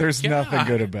Oh my there's God. nothing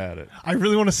good about it, I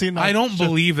really want to see it now. I don't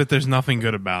believe that there's nothing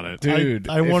good about it. dude.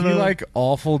 I if wanna- you like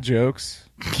awful jokes,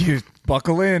 you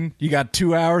buckle in. You got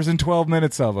 2 hours and 12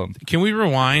 minutes of them, Can we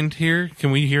rewind here?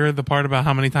 Can we hear the part about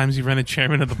how many times you rented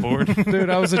chairman of the board? dude.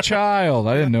 I was a child.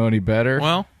 I didn't know any better.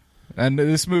 Well, And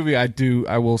this movie, I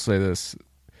will say this.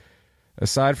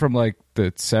 Aside from like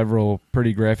the several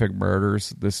pretty graphic murders,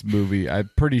 this movie I'm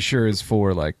pretty sure is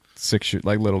for like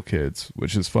little kids,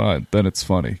 which is fine. Then it's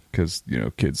funny because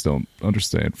kids don't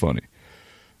understand funny.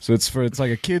 So it's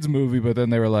like a kids movie, but then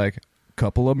they were like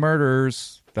couple of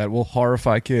murders that will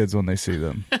horrify kids when they see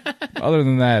them. Other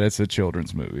than that, it's a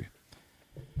children's movie.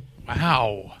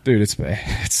 wow. Dude, it's bad.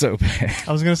 It's so bad.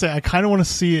 I was going to say, I kind of want to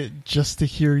see it just to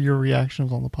hear your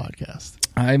reactions on the podcast.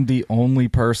 I'm the only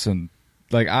person.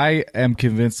 Like, I am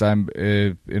convinced I'm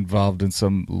involved in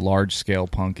some large-scale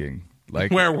punking.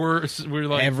 Like, Where we're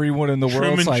like... everyone in the Truman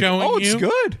world's like, showing oh, it's you?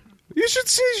 good. You should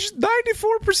see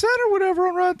 94% or whatever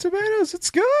on Rotten Tomatoes.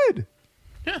 It's good.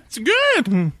 Yeah, it's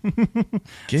good.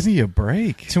 Give me a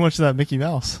break. Too much of that Mickey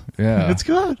Mouse. Yeah. It's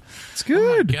good. It's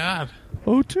good. God.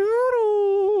 Oh,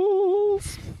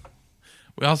 toodles.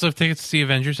 We also have tickets to see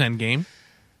Avengers Endgame.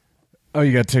 Oh,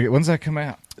 you got a ticket. When's that come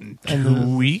out?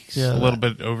 2 weeks? yeah, a little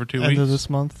bit over 2 End weeks. of this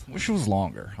month. Wish it was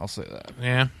longer. I'll say that.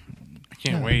 Yeah. I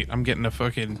can't wait. I'm getting a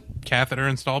fucking catheter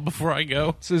installed before I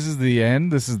go. So this is the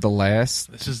end. This is the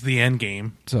last. This is the end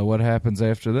game. So what happens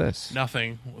after this?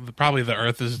 Nothing. Probably the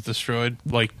Earth is destroyed.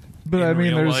 Like, But in I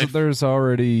mean, real life. there's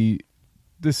already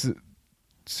this.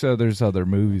 So there's other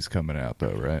movies coming out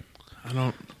though, right? I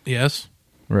don't. Yes.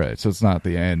 Right. So it's not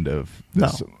the end of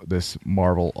this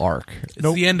Marvel arc. It's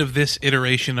the end of this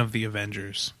iteration of the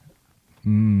Avengers.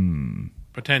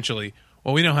 Potentially.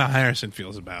 Well, we know how Harrison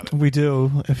feels about it. We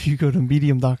do. If you go to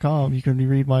medium.com, you can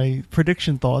read my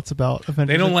prediction thoughts about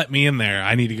Avengers. They don't let me in there.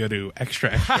 I need to go to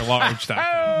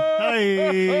extralarge.com.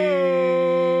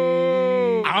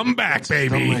 Hey. I'm back,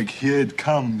 baby. Like, here it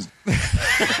comes.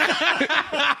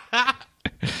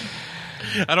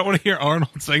 I don't want to hear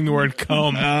Arnold saying the word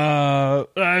 "come." I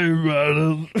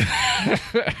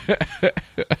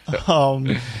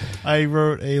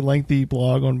wrote a lengthy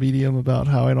blog on Medium about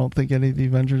how I don't think any of the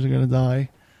Avengers are going to die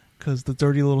because the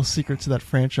dirty little secret to that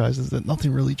franchise is that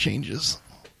nothing really changes.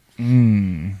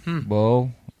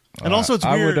 Well, And also, it's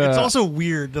I weird. would, It's also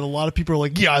weird that a lot of people are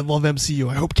like, "Yeah, I love MCU.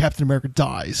 I hope Captain America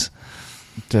dies."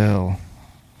 Dell,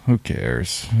 who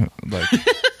cares? Like,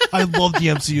 I love the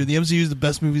MCU. The MCU is the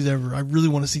best movies ever. I really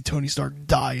want to see Tony Stark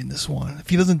die in this one. If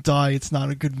he doesn't die, it's not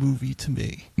a good movie to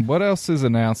me. what else is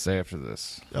announced after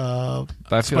this? I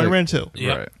feel Spider-Man like- 2.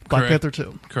 Yep. Right. Black Correct. Panther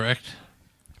 2. Correct.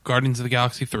 Guardians of the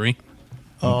Galaxy 3.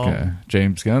 Okay,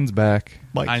 James Gunn's back.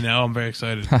 Mike. I know. I'm very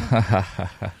excited.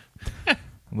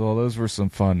 Well, those were some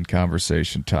fun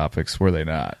conversation topics, were they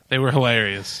not? They were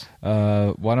hilarious.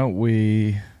 Why don't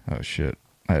we... Oh, shit.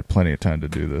 I had plenty of time to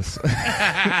do this.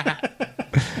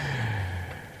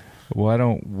 Why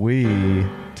don't we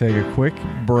take a quick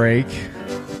break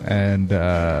and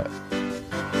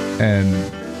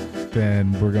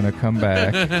then we're going to come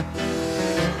back.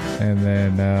 And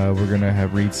then we're going to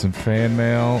read some fan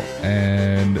mail.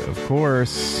 And, of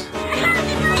course...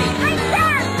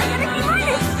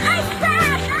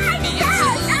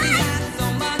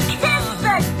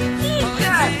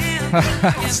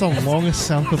 It's the longest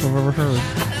sound clip I've ever heard.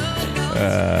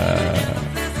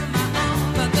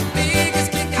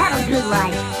 Have a good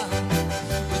life.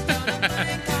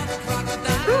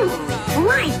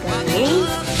 My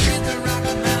goodness.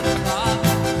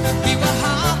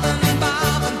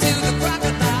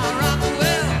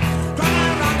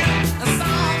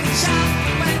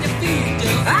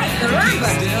 Right, the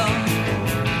rumba.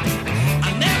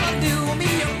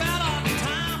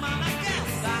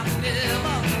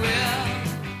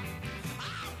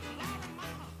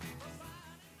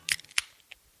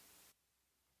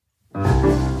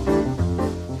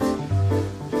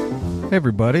 Hey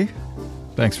everybody,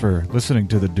 thanks for listening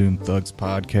to the Doom Thugs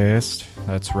podcast.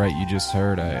 That's right, you just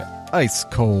heard a ice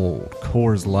cold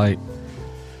Coors Light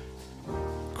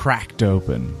cracked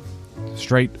open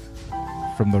straight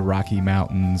from the Rocky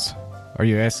Mountains. Are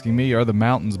you asking me, are the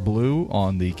mountains blue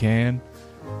on the can?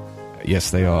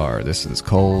 Yes, they are. This is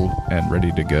cold and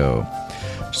ready to go.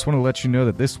 Just want to let you know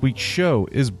that this week's show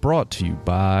is brought to you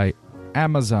by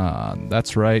Amazon.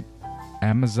 That's right,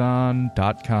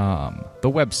 Amazon.com, the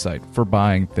website for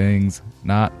buying things,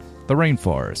 not the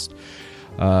rainforest.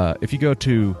 If you go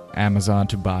to Amazon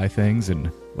to buy things,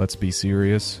 and let's be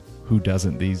serious, who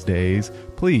doesn't these days?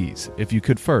 Please, if you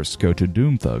could first go to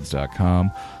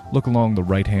doomthugs.com, look along the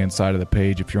right-hand side of the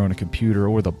page if you're on a computer,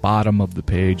 or the bottom of the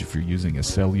page if you're using a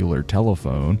cellular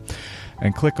telephone,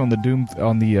 and click on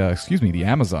the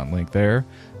Amazon link there.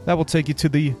 That will take you to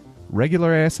the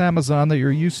regular-ass Amazon that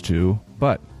you're used to,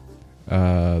 but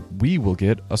we will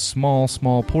get a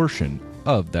small portion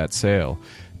of that sale.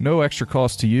 No extra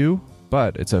cost to you,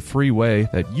 but it's a free way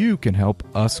that you can help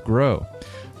us grow.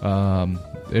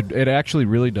 It actually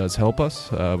really does help us.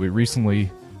 We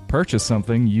recently purchased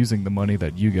something using the money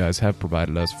that you guys have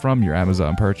provided us from your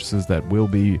Amazon purchases that will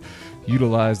be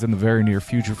utilized in the very near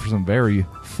future for some very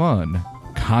fun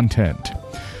content.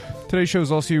 Today's show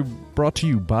is also brought to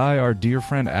you by our dear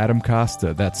friend Adam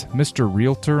Costa. That's Mr.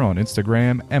 Realtor on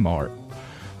Instagram,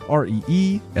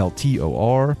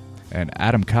 MrReeltor, and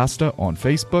Adam Costa on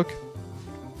Facebook.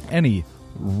 Any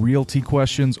realty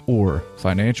questions or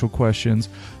financial questions,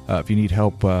 if you need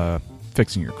help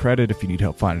fixing your credit, if you need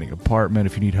help finding an apartment,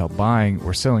 if you need help buying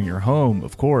or selling your home,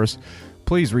 of course,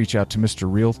 please reach out to Mr.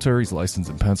 Realtor. He's licensed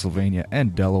in Pennsylvania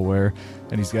and Delaware,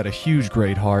 and he's got a huge,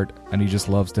 great heart, and he just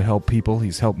loves to help people.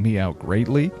 He's helped me out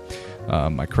greatly.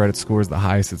 My credit score is the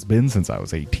highest it's been since I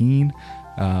was 18,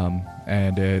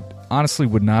 and it honestly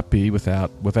would not be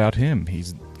without him. He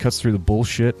cuts through the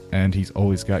bullshit, and he's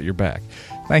always got your back.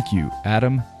 Thank you,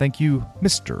 Adam. Thank you,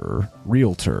 Mr.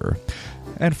 Realtor.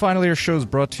 And finally, our show is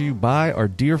brought to you by our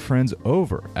dear friends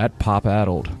over at Pop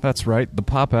Addled. That's right, the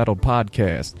Pop Addled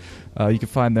podcast. You can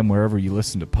find them wherever you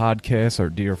listen to podcasts. Our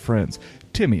dear friends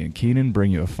Timmy and Keenan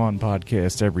bring you a fun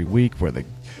podcast every week where they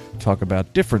talk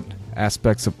about different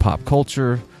aspects of pop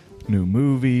culture, new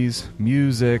movies,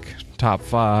 music, top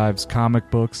fives,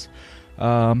 comic books,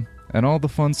 and all the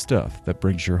fun stuff that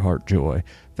brings your heart joy.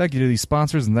 Thank you to these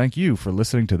sponsors, and thank you for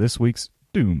listening to this week's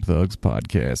Doom Thugs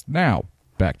podcast. Now,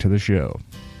 back to the show.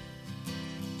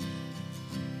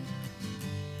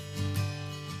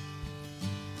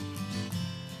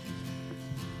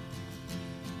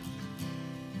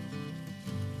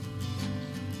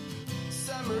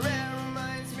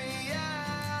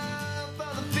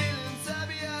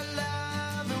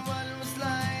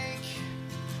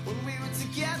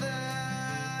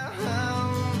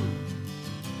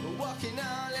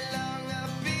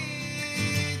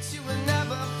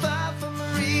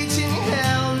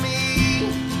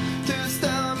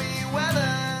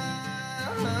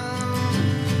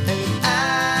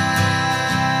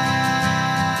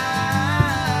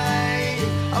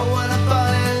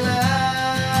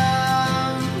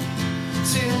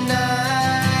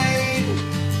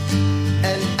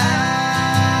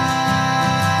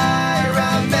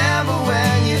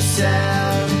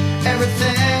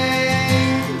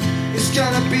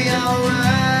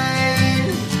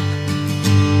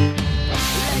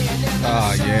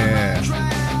 Oh, yeah.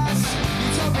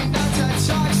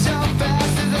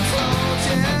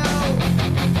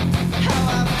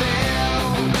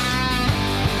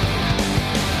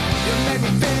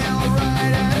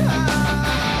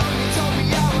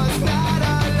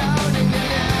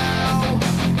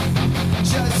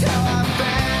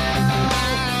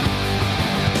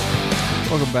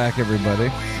 Welcome back, everybody.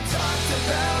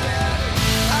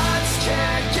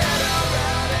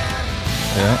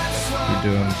 Yeah,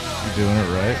 you're You're doing it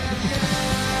right.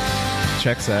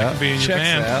 Checks out. be in your Checks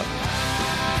band. out.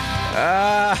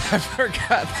 I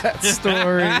forgot that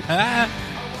story.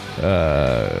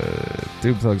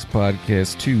 Doom Thugs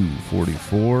Podcast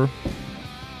 244.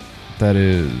 That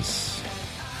is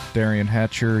Darian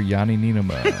Hatcher, Yanni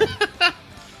Ninema.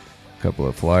 Couple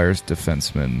of Flyers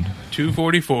defensemen,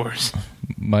 244s.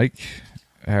 Mike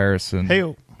Harrison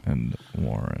Hey-o. and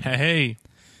Warren. Hey.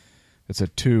 It's a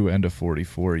 2 and a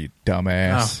 44, you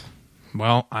dumbass.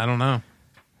 Well, I don't know.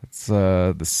 It's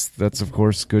that's of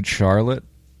course Good Charlotte.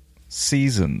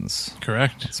 Seasons.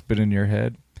 Correct. It's been in your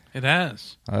head. It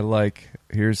has.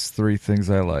 Here's 3 things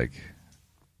I like.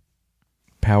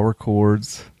 Power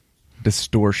chords,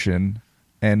 distortion,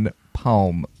 and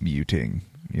palm muting.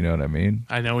 You know what I mean?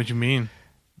 I know what you mean.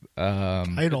 I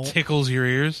It don't. tickles your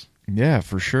ears. Yeah,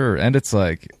 for sure. And it's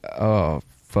like, oh,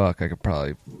 fuck, I could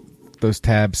probably... Those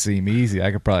tabs seem easy.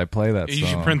 I could probably play that You song.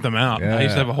 should print them out. I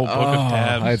used to have a whole book of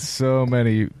tabs. I had so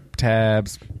many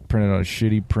tabs printed on a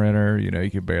shitty printer. You know,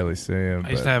 you could barely see them.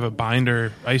 I used to have a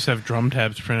binder. I used to have drum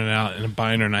tabs printed out in a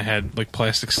binder, and I had like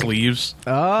plastic sleeves.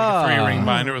 Like a 3-ring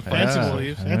binder with Fancy plastic boy.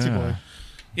 sleeves. Fancy boy.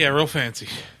 Yeah, real fancy.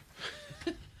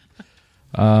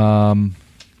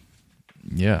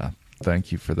 Yeah,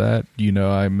 thank you for that. You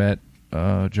know, I met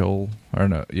Joel.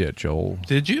 Joel.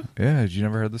 Did you? Yeah, did you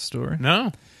never heard the story?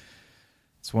 No.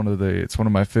 It's one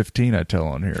of my 15 I tell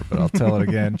on here, but I'll tell it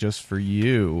again just for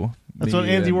you. That's Me what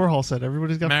Andy and- Warhol said.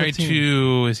 Everybody's got Married 15.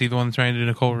 to, is he the one that's married to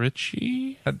Nicole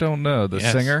Richie? I don't know. The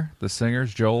Yes. singer? The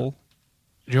singer's Joel?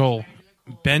 Joel.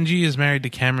 Benji is married to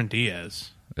Cameron Diaz.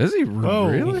 Is he Whoa.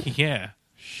 really? Yeah.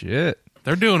 Shit.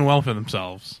 They're doing well for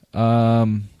themselves.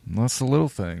 That's the little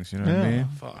things, you know what I Yeah. mean?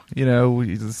 Fuck. You know,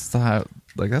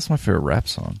 that's my favorite rap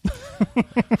song.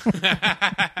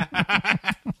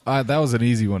 That was an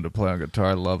easy one to play on guitar.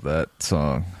 I love that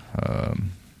song.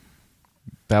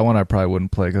 That one I probably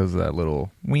wouldn't play because of that little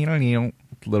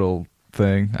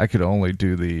thing. I could only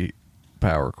do the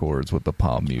power chords with the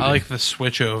palm muting. I like the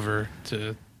switch over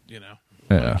to, when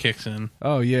Yeah. it kicks in.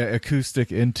 Oh yeah,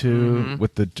 acoustic into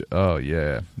with the. Oh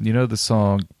yeah, you know the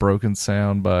song "Broken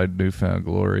Sound" by Newfound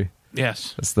Glory.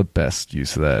 Yes. That's the best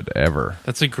use of that ever.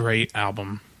 That's a great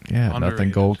album. Yeah, nothing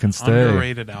Underrated. gold can stay.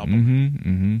 Underrated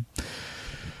album.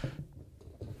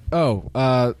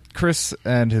 Oh, Chris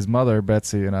and his mother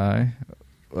Betsy and I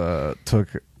took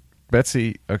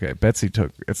Betsy. Okay, Betsy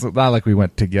took. It's not like we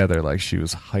went together. Like she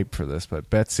was hyped for this, but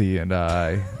Betsy and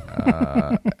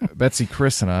I, Betsy,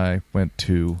 Chris, and I went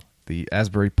to the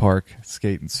Asbury Park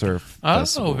Skate and Surf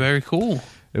Festival. Oh, very cool.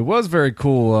 It was very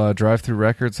cool. Drive Through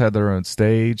Records had their own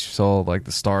stage. Saw like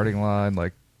the starting line,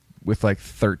 like with like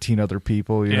 13 other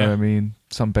people. You know what I mean?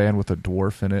 Some band with a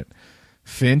dwarf in it.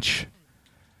 Finch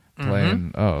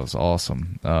playing. Oh, it was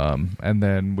awesome. And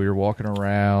then we were walking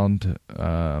around.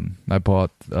 I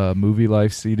bought a Movie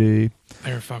Life CD.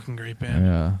 They're a fucking great band.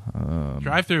 Yeah.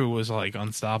 Drive Through was like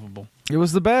unstoppable. It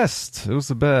was the best. It was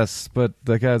the best. But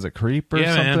that guy's a creep or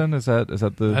Yeah, something. man. Is that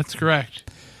the? That's correct.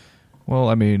 Well,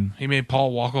 I mean, He made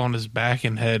Paul walk on his back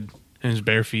and head in his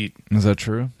bare feet. is that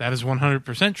true? That is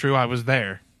 100% true. I was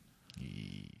there.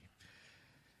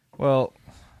 Well,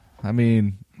 I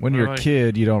mean, when you're a Really?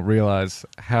 kid, you don't realize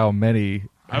how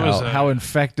how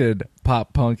infected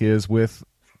pop punk is with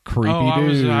creepy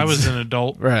dudes. I was an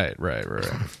adult, right.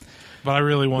 but I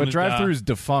really wanted But Drive Thru's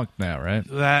defunct now, right?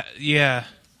 that. Yeah,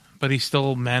 but he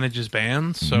still manages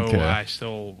bands, so Okay.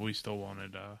 we still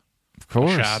wanted Of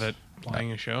course. a shot at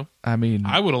playing a show. I mean,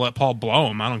 I would have let Paul blow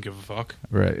him. I don't give a fuck.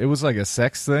 right. It was like a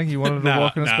sex thing. You wanted to No,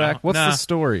 walk on his no, back. What's no. the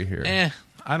story here?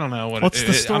 I don't know what. What's the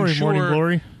I'm story, sure Morning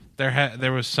Glory?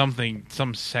 there was some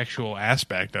sexual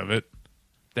aspect of it.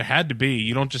 There had to be.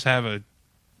 You don't just have a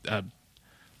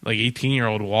like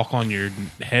 18-year-old walk on your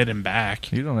head and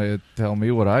back. You don't have to tell me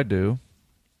what I do.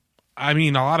 I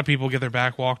mean, a lot of people get their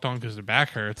back walked on because their back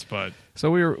hurts, but So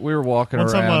we were walking One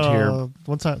time, around here.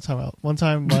 One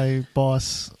time, my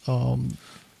boss,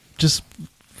 this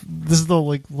is the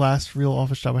like last real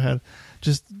office job I had.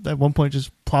 Just at one point,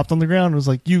 just plopped on the ground and was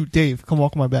like, "You, Dave, come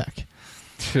walk on my back."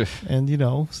 And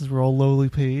since we're all lowly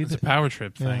paid, it's a power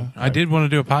trip thing. Yeah. I did want to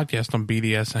do a podcast on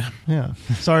BDSM. yeah.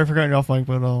 Sorry for cutting you off, Mike,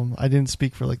 but I didn't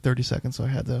speak for like 30 seconds, so I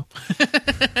had to.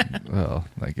 Well,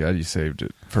 thank God you saved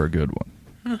it for a good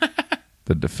one.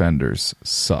 The Defenders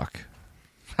suck.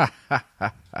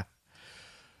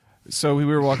 So we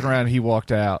were walking around, he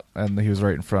walked out, and he was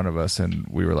right in front of us, and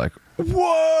we were like,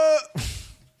 "What?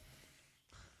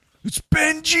 It's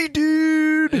Benji,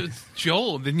 dude!" It was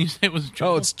Joel. Didn't you say it was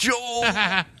Joel? Oh, it's Joel.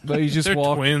 But he just They're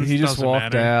walked. twins, He just doesn't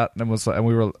walked matter. out, and was like, and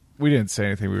we didn't say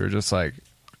anything. We were just like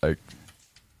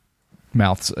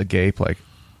mouths agape, like,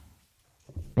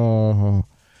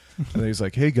 And he's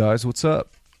like, "Hey guys, what's up?"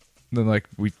 And then like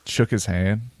we shook his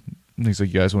hand, and he's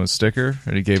like, "You guys want a sticker?"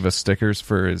 And he gave us stickers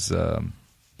for his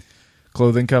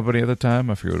clothing company at the time.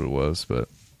 I forget what it was, but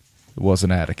it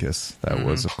wasn't Atticus. That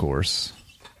was, of course,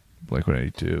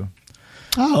 Blink-182.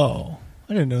 Oh,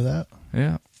 I didn't know that.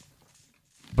 Yeah,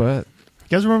 but You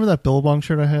guys remember that Billabong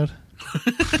shirt I had?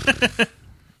 Did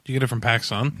you get it from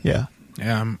PacSun? Yeah.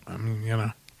 Yeah, I mean, you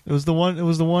know. It was the one. It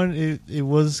was the one. It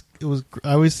was.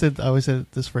 I always said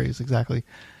this phrase exactly.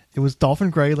 It was dolphin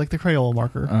gray, like the Crayola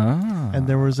marker, and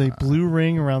there was a blue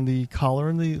ring around the collar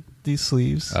and the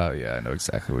sleeves. Oh yeah, I know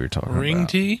exactly what you're talking Ring about.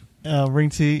 tee? Ring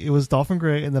tee. It was dolphin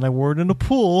gray, and then I wore it in the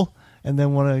pool. And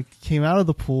then when I came out of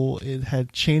the pool, it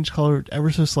had changed color ever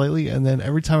so slightly. And then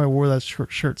every time I wore that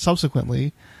shirt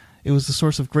subsequently, it was the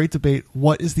source of great debate.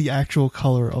 What is the actual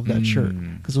color of that shirt?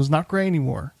 Because it was not gray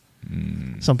anymore.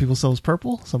 Some people said it was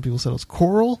purple. Some people said it was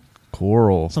coral.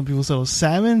 Coral. Some people said it was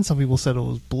salmon. Some people said it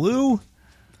was blue.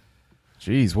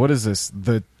 Jeez, what is this?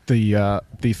 The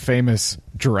famous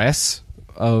dress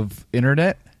of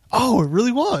internet? Oh, it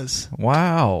really was.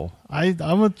 Wow.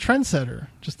 I'm a trendsetter.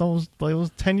 Just almost like it was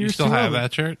 10 You years. still too have early.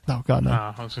 that shirt? No, God, no. I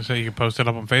was going to say you can post it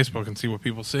up on Facebook and see what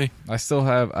people see.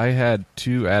 I had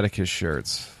 2 Atticus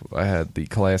shirts. I had the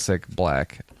classic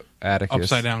black Atticus.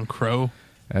 Upside down crow.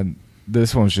 And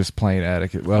this one's just plain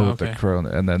Atticus. Well, with the okay. crow.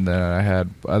 And then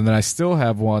I still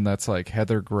have one that's like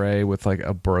heather gray with like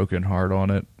a broken heart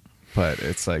on it. But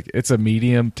it's like, it's a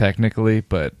medium technically,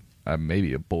 but I'm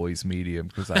maybe a boy's medium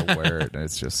because I wear it. And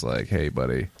it's just like, hey,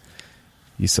 buddy,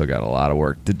 you still got a lot of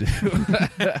work to do.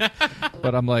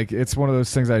 But I'm like, it's one of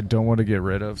those things I don't want to get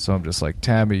rid of. So I'm just like,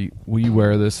 Tammy, will you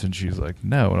wear this? And she's like,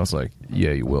 no. And I was like,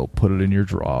 yeah, you will. Put it in your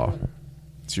drawer.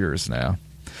 It's yours now.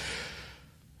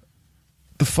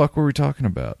 The fuck were we talking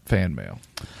about? Fan mail.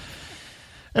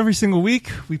 Every single week,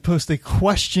 we post a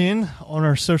question on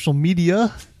our social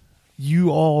media.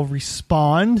 You all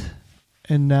respond.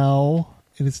 And now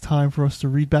it is time for us to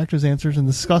read back those answers and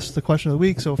discuss the question of the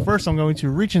week. So first, I'm going to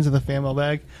reach into the fan mail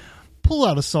bag, pull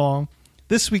out a song.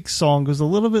 This week's song goes a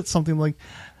little bit something like,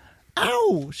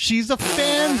 ow, she's a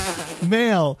fan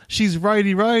mail. She's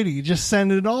righty. Just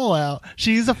send it all out.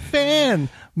 She's a fan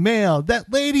mail.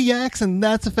 That lady accent,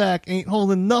 that's a fact. Ain't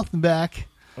holding nothing back.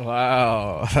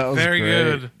 Wow. That was Very great.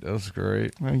 good. That was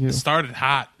great. Thank you. It started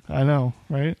hot. I know,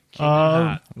 right?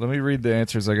 Hot. Let me read the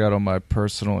answers I got on my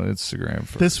personal Instagram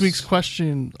first. This week's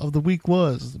question of the week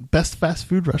was best fast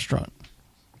food restaurant.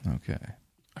 Okay.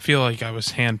 I feel like I was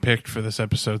handpicked for this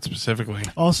episode specifically.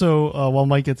 Also, while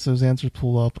Mike gets those answers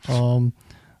pulled up,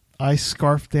 I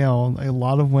scarfed down a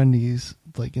lot of Wendy's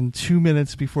like in 2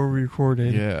 minutes before we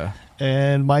recorded. Yeah.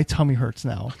 And my tummy hurts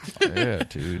now. Yeah,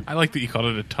 dude. I like that you called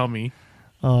it a tummy.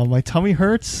 My tummy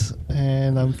hurts,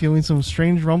 and I'm feeling some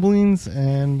strange rumblings,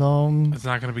 and It's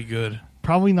not going to be good.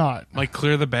 probably not. Like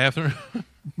clear the bathroom.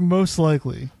 Most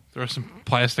likely. Throw some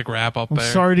plastic wrap up I'm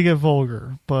there. sorry to get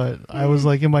vulgar, but I was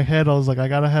like in my head, I was like, I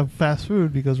gotta have fast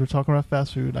food because we're talking about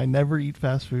fast food. I never eat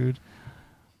fast food.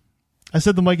 I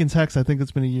said to Mike in text, I think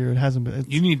it's been a year. It hasn't been.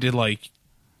 You need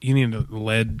a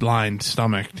lead-lined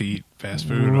stomach to eat fast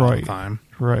food all the Right. time.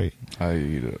 Right. I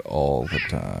eat it all the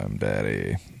time,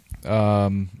 Daddy. I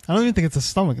don't even think it's a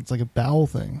stomach. It's like a bowel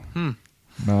thing.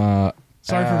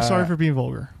 Sorry for being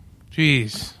vulgar.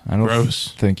 Jeez. I don't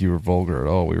Gross. think you were vulgar at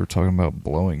all. We were talking about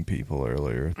blowing people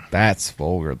earlier. That's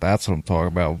vulgar. That's what I'm talking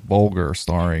about. Vulgar,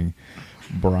 starring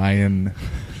Brian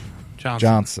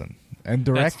Johnson. And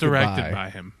That's directed, directed by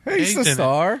him. He's the in it.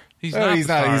 star. He's No, not he's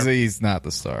the not. star. He's not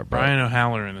the star. But Brian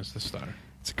O'Halloran is the star.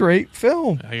 it's a great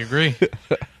film. I agree.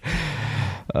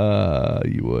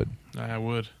 You would. I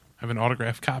would. I have an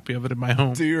autographed copy of it in my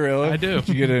home. Do you really? I do. Did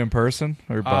you get it in person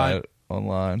or buy it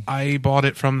online? I bought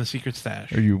it from the Secret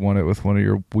Stash. Or you won it with one of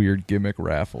your weird gimmick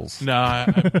raffles? No, I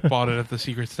bought it at the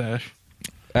Secret Stash.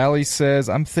 Allie says,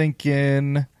 I'm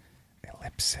thinking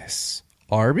ellipsis.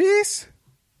 Arby's?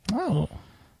 Oh.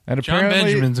 And John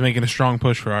apparently Benjamin's making a strong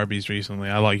push for Arby's recently.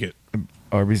 I like it.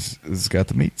 Arby's has got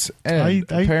the meats. And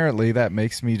apparently that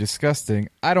makes me disgusting.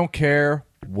 I don't care.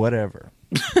 Whatever.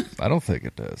 I don't think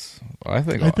it does. I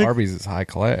think Arby's is high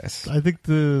class. I think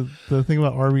the thing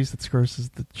about Arby's that's gross is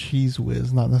the cheese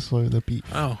whiz, not necessarily the beef.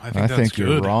 Oh, I think I that's think good.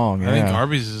 you're wrong, I think yeah.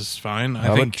 Arby's is fine.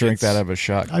 I would drink that out of a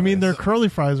shot glass. I mean, their curly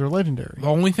fries are legendary. The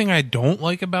only thing I don't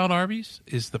like about Arby's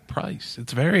is the price.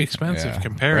 It's very expensive Yeah,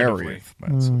 comparatively. very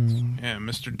expensive. Yeah,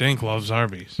 Mr. Dink loves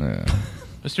Arby's. Yeah.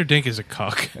 Mr. Dink is a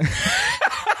cuck.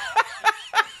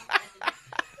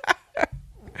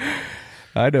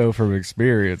 I know from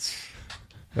experience.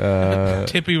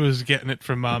 Tippy was getting it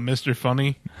from Mr.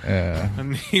 Funny,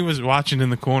 and he was watching in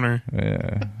the corner.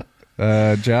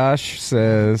 Yeah. Josh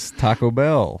says Taco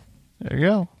Bell. There you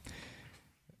go.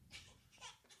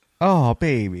 Oh,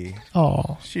 baby.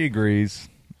 Oh, She agrees.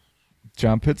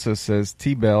 John Pizza says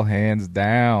T-Bell hands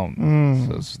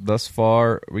down. So thus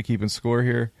far, we keeping score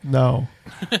here. no.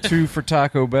 2 for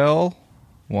Taco Bell,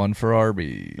 1 for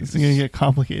Arby's. It's going to get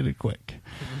complicated quick.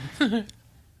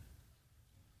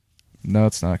 No,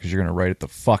 it's not, because you're going to write it the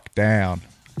fuck down.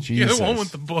 You're Jesus. the one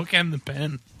with the book and the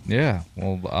pen. Yeah,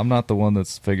 well, I'm not the one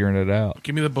that's figuring it out.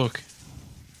 Give me the book.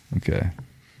 Okay.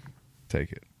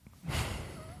 Take it.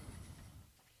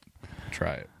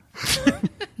 Try it.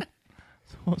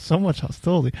 So much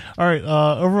hostility. All right,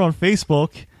 over on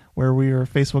Facebook, where we are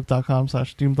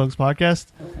facebook.com/DoomThugsPodcast,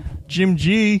 Jim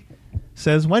G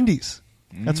says Wendy's.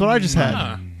 That's what I just had.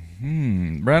 Ah.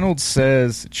 Reynolds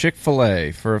says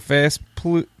Chick-fil-A for a fast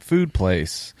food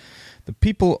place. The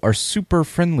people are super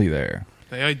friendly there.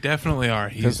 They definitely are.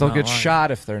 Because they'll get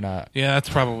shot if they're not. Yeah, that's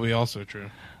probably also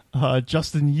true.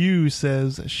 Justin Yu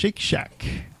says Shake Shack.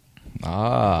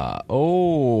 Now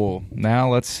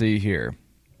let's see here.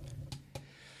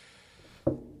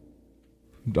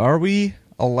 Are we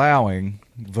allowing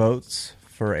votes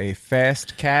for a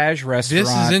fast cash restaurant?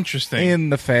 This is interesting. In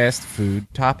the fast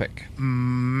food topic.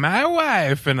 My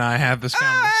wife and I had this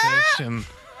conversation.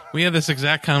 We had this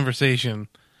exact conversation.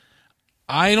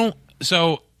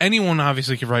 So anyone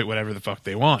obviously can write whatever the fuck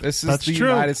they want. This is That's the true.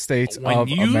 United States When of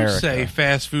you America. say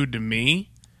fast food to me,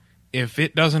 if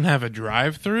it doesn't have a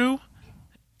drive-through,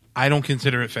 I don't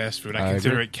consider it fast food. I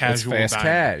consider agree. it casual It's fast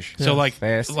dining. cash. So Yeah. like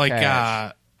Fast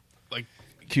cash.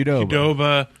 Qdoba.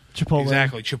 Qdoba, Chipotle.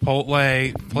 exactly,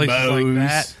 Chipotle, places Moe's. like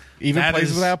that. Even That places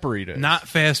is without burritos. Not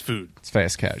fast food. It's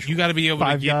fast casual. You got to be able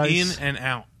Five to get Guys. in and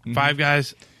out. Mm-hmm. Five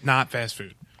Guys, not fast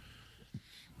food.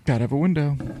 Gotta have a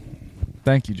window.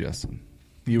 Thank you, Justin.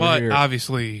 You were But here.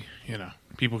 obviously,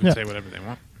 people can Yeah. say whatever they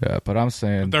want. Yeah, but I'm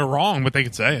saying... They're wrong, but they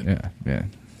can say it. Yeah.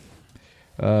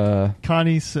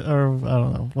 Connie, or I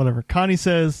don't know, whatever. Connie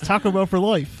says Taco Bell for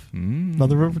life.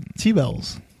 Another vote for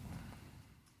T-Bells.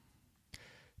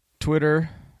 Twitter,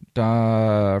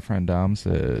 friend Dom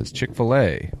says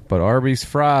Chick-fil-A, but Arby's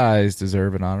fries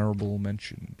deserve an honorable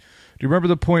mention. Do you remember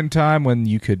the point in time when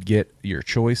you could get your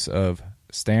choice of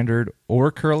standard or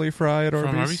curly fry at Arby's?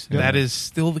 From Arby's? Yeah. That is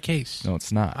still the case. No,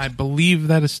 it's not. I believe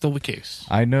that is still the case.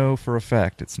 I know for a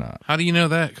fact it's not. How do you know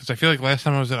that? Because I feel like last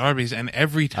time I was at Arby's, and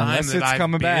every time Unless that it's I've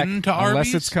coming been back. to Arby's,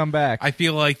 Unless it's come back. I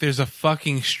feel like there's a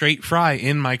fucking straight fry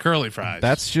in my curly fries.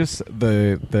 That's just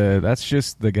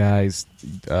the guy's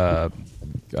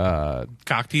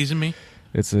cock teasing me.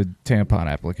 it's a tampon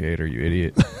applicator, you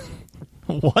idiot.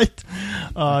 What?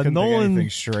 Couldn't think Nolan anything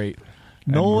straight.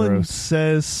 and Nolan gross.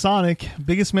 says Sonic,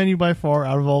 biggest menu by far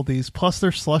out of all these. Plus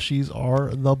their slushies are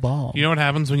the bomb. You know what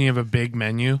happens when you have a big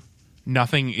menu?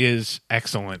 Nothing is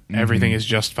excellent. Everything is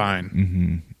just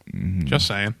fine. Just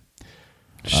saying.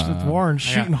 Warren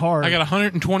shooting hard. I got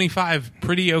 125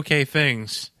 pretty okay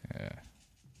things.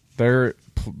 Their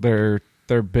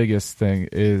biggest thing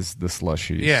is the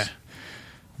slushies. Yeah.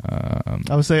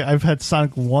 I would say I've had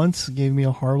Sonic once, gave me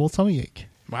a horrible tummy ache.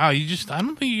 Wow, I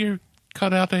don't think you're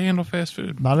cut out to handle fast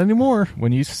food. Not anymore.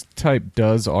 When you type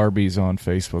 "does Arby's" on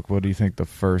Facebook, what do you think the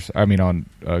first? I mean, on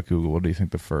Google, what do you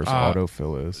think the first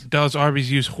autofill is? Does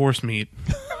Arby's use horse meat?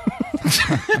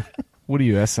 What are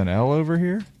you, SNL over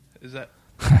here? Is that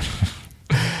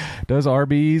Does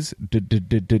Arby's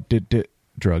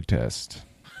drug test?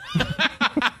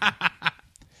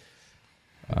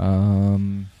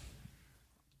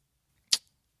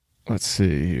 Let's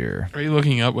see here. Are you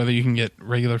looking up whether you can get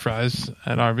regular fries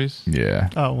at Arby's? Yeah.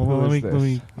 Oh, well, Who let is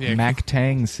me this? Yeah. Mac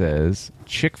Tang says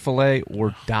Chick-fil-A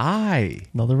or die.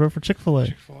 another vote for Chick-fil-A.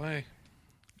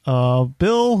 Chick-fil-A.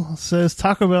 Bill says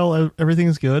Taco Bell, everything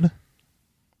is good.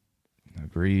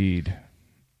 Agreed.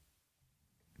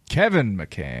 Kevin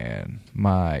McCann,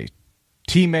 my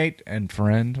teammate and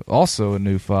friend, also a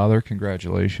new father.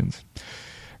 Congratulations.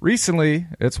 Recently,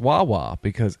 it's Wawa,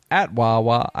 because at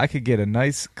Wawa, I could get a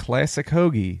nice classic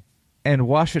hoagie and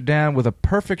wash it down with a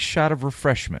perfect shot of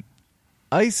refreshment.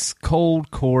 Ice cold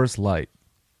Coors Light.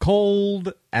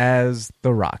 Cold as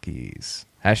the Rockies.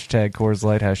 Hashtag Coors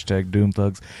Light, hashtag Doom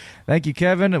Thugs. Thank you,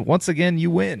 Kevin. Once again, you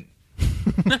win.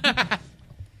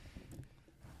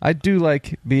 I do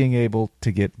like being able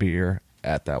to get beer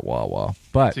at that Wawa,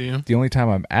 but Do you? the only time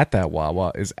I'm at that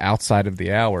Wawa is outside of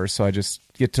the hours, so I just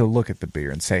get to look at the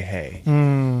beer and say, hey.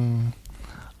 Over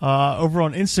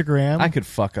on Instagram, I could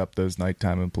fuck up those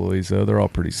nighttime employees, though. They're all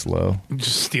pretty slow.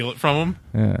 Just steal it from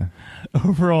them. Yeah.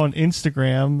 over on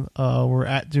Instagram, we're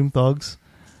at Doom Thugs.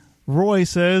 Roy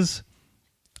says,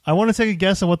 I want to take a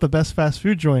guess on what the best fast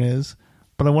food joint is,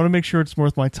 but I want to make sure it's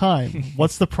worth my time.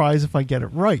 What's the prize if I get it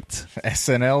right?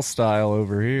 SNL style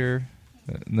over here.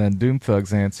 And then Doom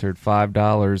Thugs answered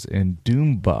 $5 in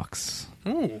Doom Bucks.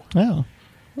 Ooh. Yeah.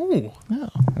 Ooh. Yeah.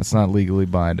 That's not legally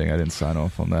binding. I didn't sign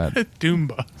off on that. Doom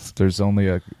Bucks. There's only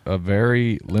a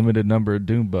very limited number of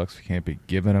Doom Bucks. We can't be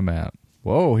giving them out.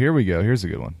 Whoa, here we go. Here's a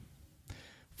good one.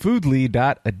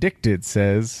 Foodly.addicted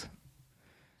says,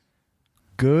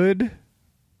 good.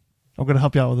 I'm going to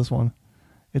help you out with this one.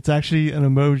 It's actually an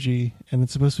emoji, and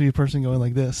it's supposed to be a person going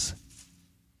like this.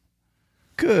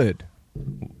 Good.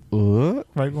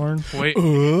 Right, Warren? Wait.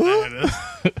 There it is.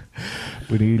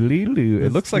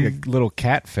 It looks like a little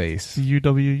cat face.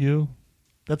 UWU.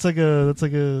 That's like a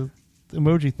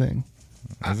emoji thing.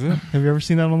 Is it? Have you ever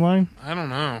seen that online? I don't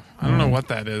know. I don't know what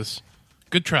that is.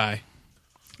 Good try.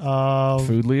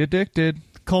 Foodly addicted.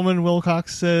 Coleman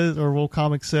Wilcox says, or Will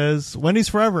Comic says, Wendy's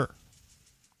forever.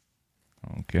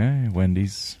 Okay,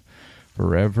 Wendy's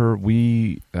forever.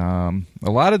 We a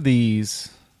lot of these,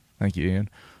 thank you, Ian,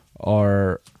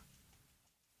 are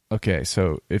okay.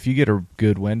 So if you get a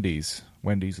good Wendy's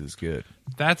is good.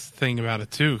 That's the thing about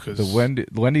it too, because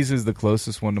Wendy's is the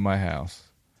closest one to my house.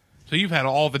 So you've had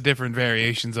all the different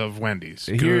variations of Wendy's.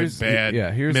 Here's- Good, bad,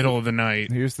 yeah, here's middle of the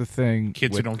night. Here's the thing: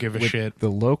 Kids who don't give a with shit. The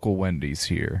local Wendy's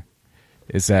here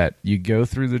is that you go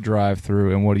through the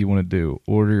drive-through, and what do you want to do?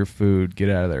 Order your food, get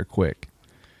out of there quick.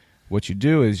 What you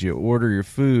do is you order your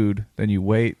food, then you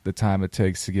wait the time it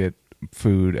takes to get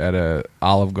food at a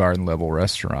Olive Garden level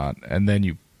restaurant, and then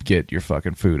you get your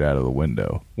fucking food out of the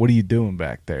window. What are you doing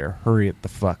back there? Hurry it the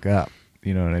fuck up.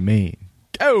 You know what I mean?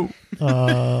 Go!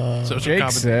 Social Jake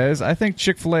comedy. says, I think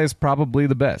Chick-fil-A is probably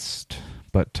the best,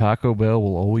 but Taco Bell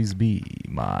will always be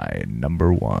my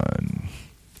number one.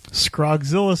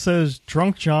 Scrogzilla says,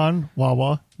 Drunk John,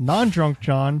 Wawa. Non-drunk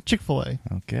John, Chick-fil-A.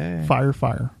 Okay.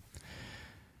 Fire.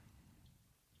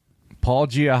 Paul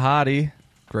Giahatti,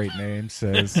 great name,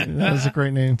 says That was a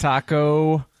great name.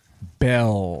 Taco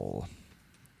Bell.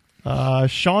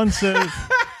 Sean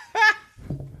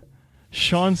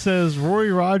says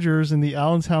Rory Rogers in the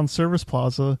Allentown Service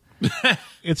Plaza.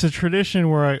 It's a tradition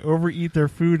where I overeat their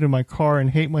food in my car and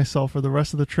hate myself for the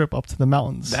rest of the trip up to the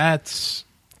mountains. That's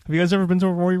Have you guys ever been to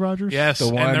Rory Rogers? yes, The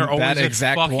one, and they're that always at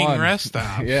exact fucking one. rest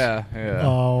stops. Yeah.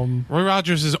 Roy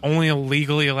Rogers is only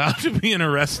illegally allowed to be in a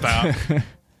rest stop.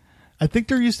 I think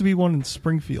there used to be one in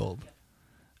Springfield,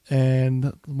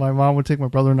 and my mom would take my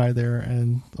brother and I there,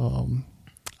 and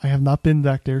I have not been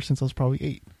back there since I was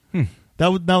probably 8.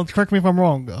 Now, correct me if I'm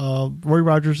wrong. Roy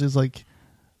Rogers is like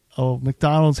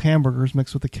McDonald's hamburgers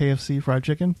mixed with the KFC fried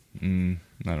chicken. I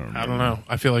don't know.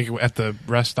 I feel like at the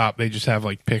rest stop they just have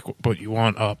like pick what you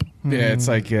want up. Yeah, it's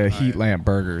like heat lamp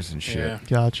burgers and shit. Yeah.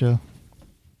 Gotcha.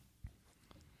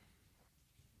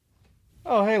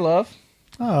 Oh, hey, love.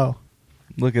 Oh,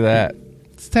 Look at that.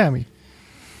 it's Tammy.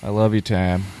 I love you,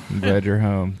 Tam. I'm glad you're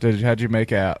home. How'd you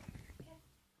make out?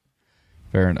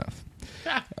 Fair enough.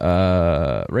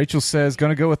 Rachel says,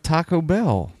 gonna go with Taco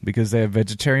Bell because they have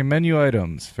vegetarian menu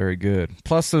items. Very good.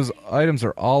 Plus, those items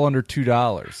are all under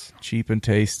 $2. Cheap and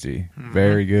tasty.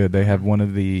 Very good. They have one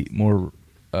of the more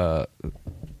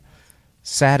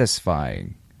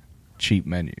satisfying cheap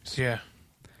menus. Yeah.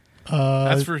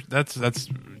 That is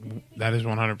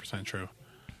 100% true.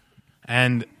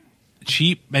 And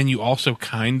cheap, and you also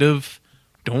kind of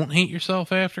don't hate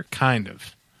yourself after. Kind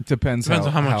of Depends on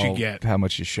how much you get. How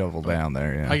much you shovel down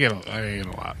there. Yeah. I get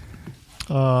a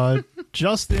lot.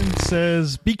 Justin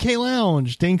says BK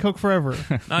Lounge, Dane Coke forever.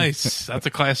 Nice. That's a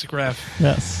classic ref.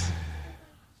 Yes.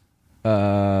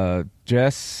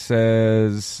 Jess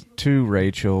says to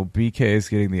Rachel, BK is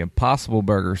getting the Impossible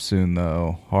Burger soon,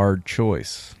 though. Hard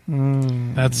choice.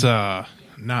 That's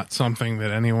not something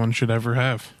that anyone should ever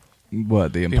have.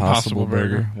 What, the Impossible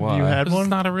Burger? Why? You had This one? is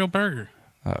not a real burger.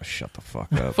 Oh, shut the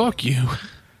fuck up. Fuck you.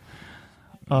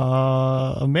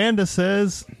 Amanda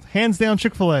says, hands down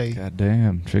Chick-fil-A. God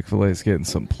damn, Chick-fil-A is getting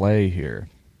some play here.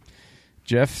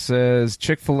 Jeff says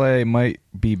Chick-fil-A might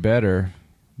be better,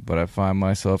 but I find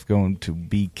myself going to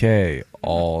BK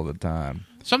all the time.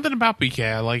 Something about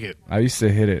BK, I like it. I used to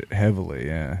hit it heavily,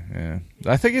 yeah.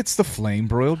 I think it's the flame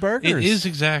broiled burgers. It is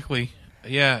exactly.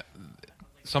 Yeah.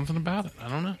 Something about it. I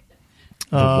don't know.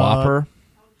 The Whopper.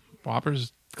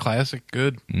 Whopper's classic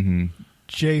good.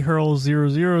 J Hurl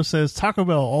 00 says Taco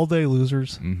Bell all day,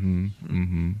 losers.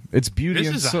 It's Beauty This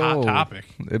and is a Soul. hot topic.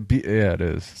 Yeah, it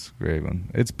is. It's a great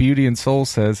one. It's Beauty and Soul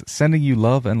says, sending you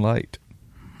love and light.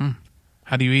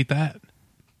 How do you eat that?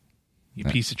 You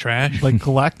piece of trash. Like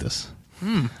Galactus.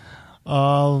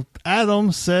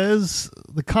 Adam says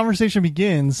the conversation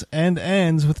begins and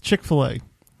ends with Chick-fil-A.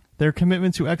 Their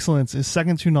commitment to excellence is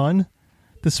second to none.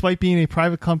 Despite being a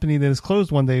private company that is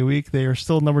closed one day a week, they are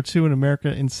still number 2 in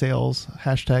America in sales.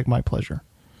 # my pleasure.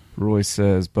 Roy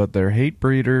says, but they're hate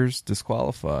breeders,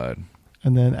 disqualified.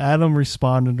 And then Adam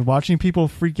responded, watching people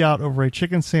freak out over a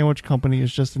chicken sandwich company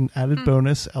is just an added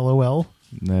bonus, LOL.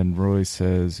 And then Roy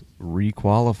says,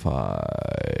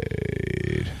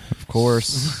 requalified. Of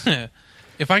course.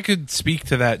 If I could speak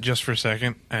to that just for a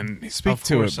second, and Speak of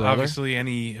to it, course, brother. obviously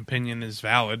any opinion is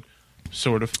valid,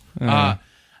 sort of.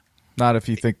 Not if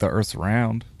you think the Earth's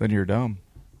round, then you're dumb.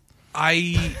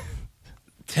 I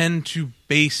tend to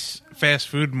base fast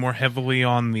food more heavily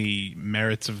on the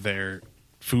merits of their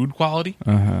food quality.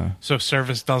 So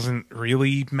service doesn't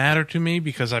really matter to me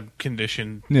because I'm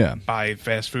conditioned Yeah. by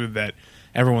fast food that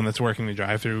everyone that's working the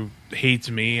drive-thru hates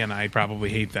me and I probably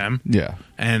hate them. Yeah.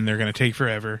 And they're going to take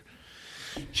forever.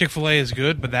 Chick-fil-A is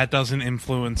good, but that doesn't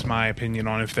influence my opinion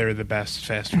on if they're the best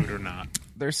fast food or not.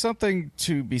 There's something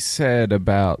to be said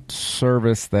about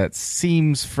service that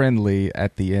seems friendly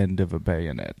at the end of a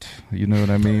bayonet. You know what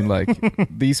I mean? Like,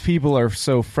 these people are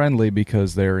so friendly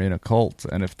because they're in a cult,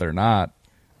 and if they're not,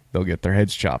 they'll get their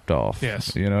heads chopped off.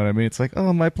 Yes. You know what I mean? It's like,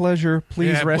 oh, my pleasure.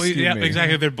 Please rescue yeah, me.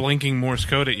 exactly. They're blinking Morse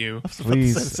code at you.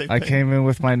 Please. I came in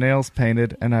with my nails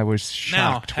painted, and I was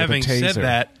shocked Now, having with a taser. said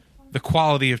that, the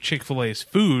quality of Chick-fil-A's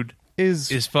food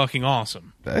is fucking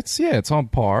awesome. It's on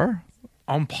par.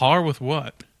 On par with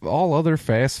what? All other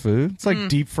fast food. It's like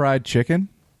deep fried chicken.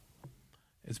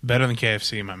 It's better than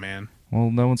KFC, my man.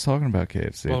 Well, no one's talking about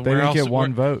KFC. Well, They where didn't else- get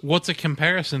one where- vote. What's a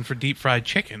comparison for deep fried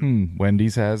chicken?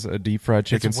 Wendy's has a deep fried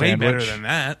chicken It's way sandwich. better than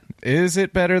that. Is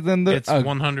it better than the? It's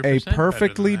 100% a better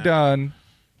perfectly than that. done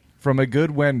from a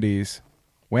good Wendy's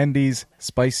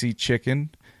spicy chicken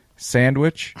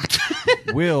sandwich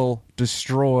will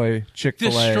destroy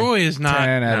Chick-fil-A. Destroy is not-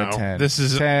 10 out of no. 10. This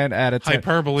is 10 out of 10.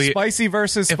 hyperbole Spicy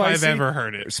versus if spicy. I've ever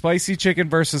heard it. Spicy chicken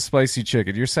versus spicy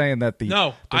chicken. You're saying that the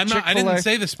No, the I'm not- I didn't Chick-fil-A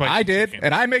say the spicy I did, chicken.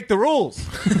 and I make the rules.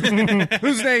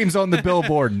 Whose name's on the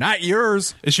billboard? Not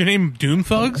yours. Is your name Doom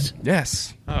Thugs?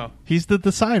 Yes. Oh, He's the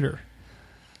decider.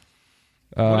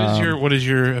 what is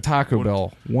your Taco what-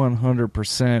 Bell,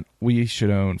 100%. We should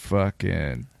own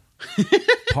fucking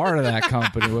part of that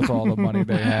company with all the money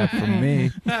they have from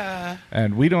me.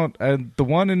 And we don't.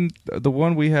 The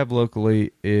one we have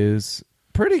locally is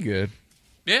pretty good.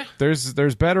 Yeah, There's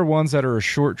better ones that are a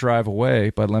short drive away,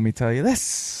 but let me tell you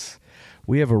this: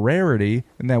 we have a rarity,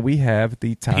 and that we have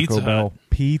the Taco Pizza Bell Hut.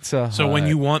 Pizza Hut. So when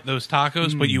you want those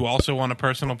tacos, but you also want a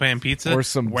personal pan pizza, or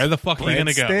some where the fuck are you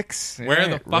gonna go? breadsticks. Where Yeah,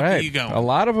 the fuck right. are you going? A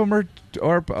lot of them are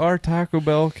Taco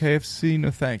Bell, KFC.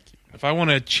 No, thank you. If I want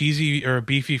a cheesy or a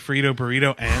beefy Frito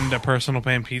burrito and a personal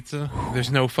pan pizza, there's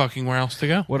no fucking where else to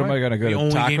go. What am I going to go The to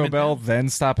only game Taco in Bell, town. then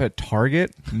stop at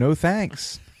Target? No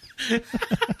thanks.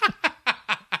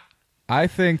 I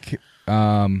think,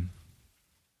 and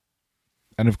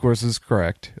of course this is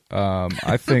correct,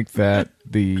 I think that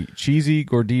the Cheesy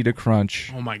Gordita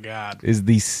Crunch Oh my god. is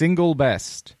the single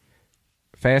best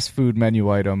fast food menu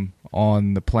item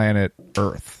on the planet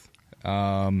Earth.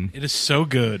 It is so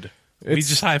good. We It's-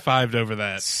 just high-fived over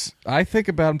that. I think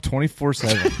about them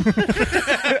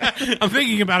 24/7. I'm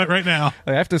thinking about it right now.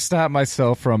 I have to stop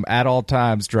myself from at all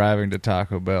times driving to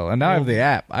Taco Bell. And now I have the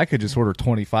app. I could just order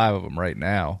 25 of them right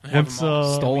now. Have Once, them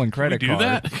all. Stolen Can we credit do card.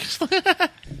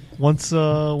 that? Once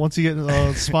you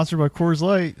get sponsored by Coors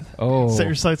Light, Oh, set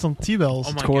your sights on T-Bells.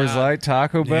 Oh my Coors God. Light,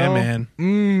 Taco Bell. Yeah,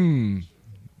 man.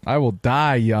 I will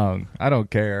die young. I don't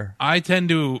care. I tend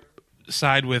to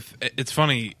side with. It's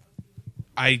funny.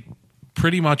 I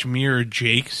pretty much mirror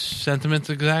Jake's sentiments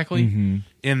exactly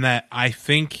in that I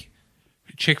think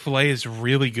Chick-fil-A is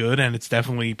really good and it's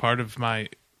definitely part of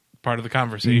the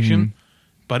conversation.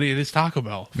 But it is Taco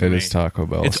Bell. For It me. is Taco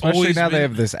Bell. It's Especially always now they been-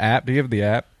 have this app. Do you have the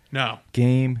app? No.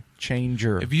 Game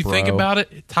changer. If you bro. think about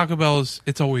it, Taco Bell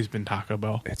it's always been Taco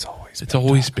Bell. it's always It's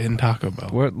always been Taco Bell.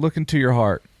 Look into your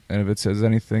heart, and if it says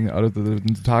anything other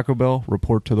than Taco Bell,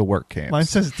 report to the work camps. Mine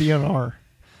says DNR.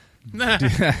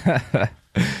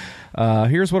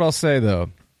 Here's what I'll say though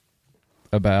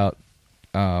about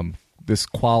this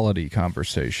quality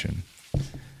conversation.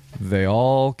 They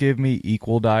all give me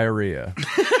equal diarrhea.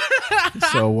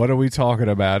 So what are we talking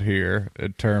about here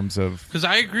in terms of? Because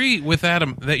I agree with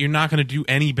Adam that you're not going to do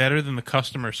any better than the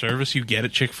customer service you get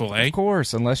at Chick-fil-A. Of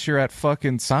course, unless you're at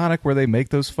fucking Sonic where they make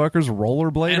those fuckers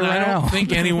rollerblade And around. I don't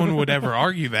think anyone would ever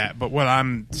argue that. But what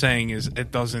I'm saying is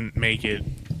it doesn't make it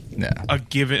Nah,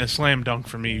 a slam dunk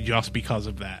for me just because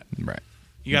of that. right.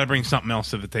 You got to bring something else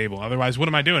to the table. Otherwise, what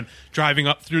am I doing? Driving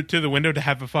up through to the window to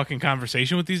have a fucking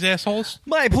conversation with these assholes?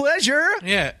 My pleasure.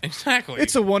 Yeah, exactly.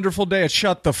 It's a wonderful day.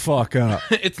 Shut the fuck up.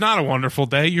 It's not a wonderful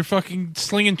day. You're fucking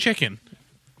slinging chicken.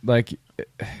 Like,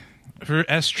 For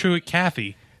S. Truett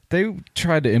Kathy. they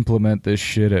tried to implement this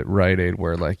shit at Rite Aid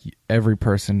where, like, every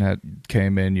person that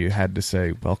came in, you had to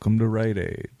say, welcome to Rite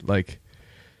Aid. Like,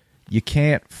 you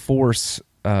can't force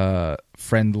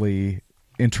friendly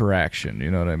interaction, you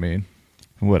know what I mean?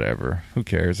 Whatever. Who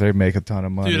cares? They make a ton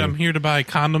of money. Dude, I'm here to buy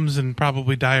condoms and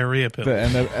probably diarrhea pills.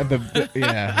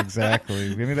 Yeah, exactly.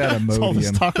 Give me that It's all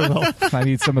this Imodium. Taco Bell. I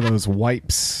need some of those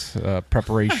wipes,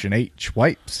 Preparation H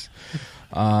wipes.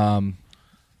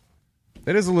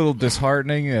 It is a little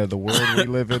disheartening, the world we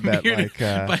live in. That Here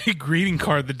to buy a greeting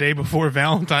card the day before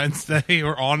Valentine's Day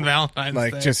or on Valentine's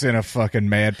Day. just in a fucking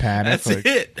mad panic. That's like,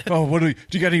 it. Oh, do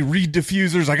you got any reed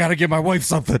diffusers? I got to give my wife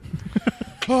something.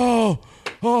 oh,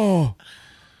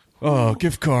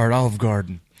 gift card, Olive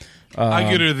Garden. I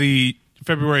get her the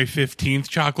February 15th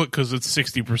chocolate because it's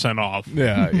 60% off.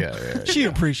 Yeah. She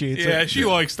appreciates Yeah, it. she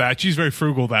likes that. She's very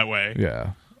frugal that way.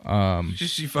 Yeah.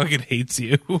 She fucking hates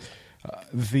you.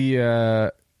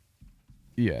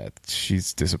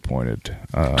 She's disappointed.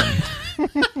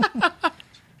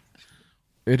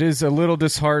 It is a little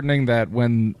disheartening that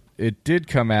when it did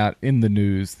come out in the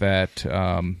news that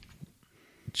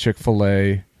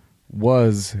Chick-fil-A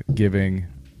was giving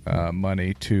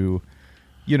money to,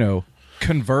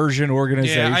 conversion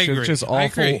organizations, I agree. just I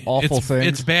agree. awful things.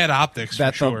 It's bad optics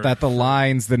that for sure. that the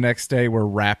lines the next day were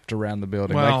wrapped around the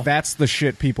building. Well, like that's the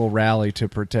shit people rally to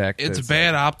protect. It's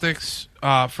bad optics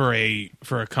for a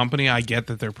company. I get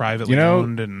that they're privately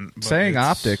owned, but saying it's-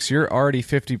 optics, you're already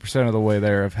 50% of the way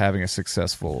there of having a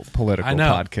successful political I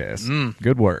know. podcast.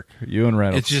 Good work, you and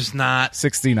Reynolds. It's just not.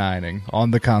 69ing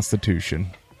on the Constitution.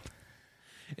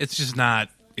 It's just not.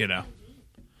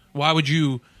 Why would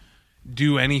you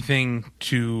do anything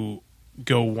to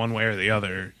go one way or the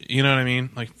other? You know what I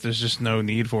mean? Like, there's just no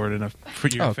need for it enough for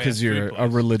your. Oh, because you're a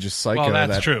religious psycho. Well,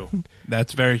 that's that true.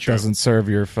 That's very true. doesn't serve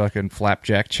your fucking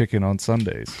flapjack chicken on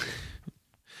Sundays.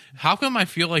 How come I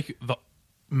feel like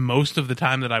most of the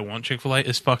time that I want Chick-fil-A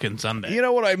is fucking Sunday? You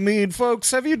know what I mean,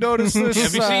 folks? Have you noticed this?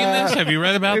 Have you seen this? Have you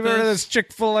read about Have you heard of this? this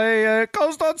Chick-fil-A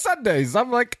closed on Sundays?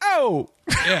 I'm like, oh.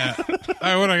 Yeah. All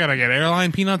right, what I gotta get?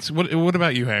 Airline peanuts? What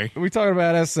about you, Harry? Are we talking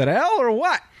about SNL or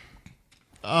what?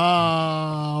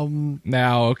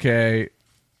 Now, okay,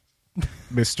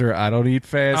 Mr. I don't eat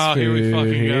fast Oh, food. here we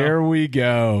fucking go. Here we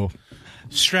go.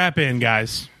 Strap in,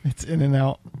 guys. It's In and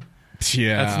Out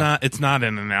Yeah. It's not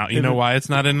In and Out. You know why it's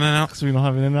not In and Out? because we don't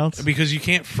have In and Outs. Because you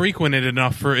can't frequent it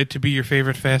enough for it to be your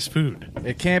favorite fast food.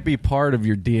 It can't be part of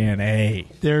your DNA.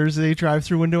 There's a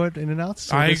drive-through window at In and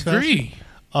Outs. I agree.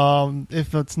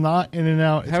 If it's not In and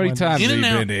Out, How many times have you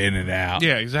In-N-Out. been to In-N-Out?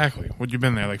 Yeah, exactly. What, you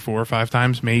been there like 4 or 5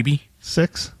 times, maybe?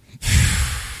 6.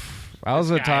 I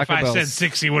was at If Taco I Bell. said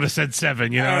 6, he would have said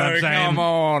 7. You know what I'm saying? Come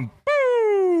on.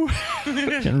 Boo!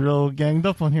 Getting real ganged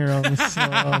up on here on this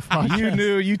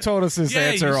podcast. You told us this Yeah, you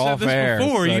answer said off this air.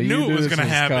 before. so You knew it was this gonna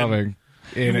happen. coming.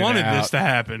 You wanted this to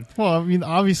happen. Well, I mean,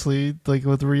 obviously, like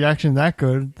with the reaction that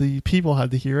good, the people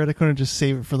had to hear it. I couldn't just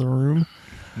save it for the room.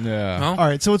 Yeah. Well, All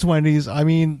right, so it's Wendy's. I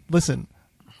mean, listen,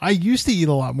 I used to eat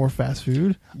a lot more fast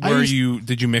food.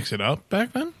 Did you mix it up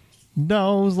back then?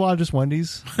 No, it was a lot of just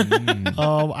Wendy's.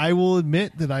 I will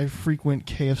admit that I frequent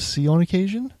KFC on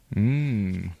occasion.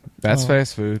 That's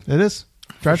fast food. It is.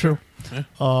 That's true.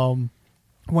 Yeah.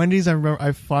 Wendy's, I remember. I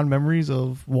have fond memories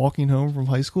of walking home from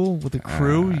high school with the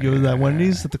crew. You go to that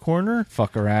Wendy's at the corner,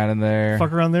 Fuck around in there.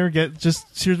 fuck around there, here's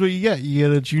what you get. You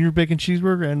get a junior bacon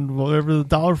cheeseburger and whatever the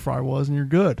dollar fry was, and you're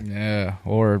good. Yeah.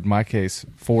 Or in my case,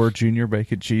 4 junior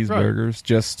bacon cheeseburgers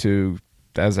just to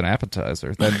as an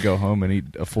appetizer. Then go home and eat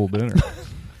a full dinner.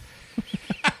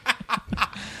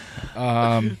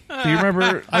 Do you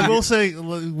remember? I will say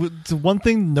the one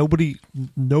thing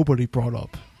nobody brought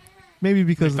up, maybe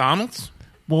because McDonald's?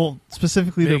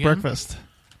 specifically their Bacon? breakfast.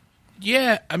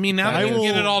 Yeah, I mean, now I that you will-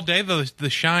 get it all day, the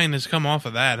shine has come off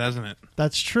of that, hasn't it?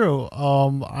 That's true.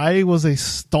 I was a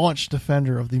staunch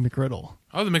defender of the McGriddle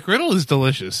Oh, the McGriddle is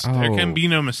delicious. There can be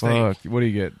no mistake. Fuck. What do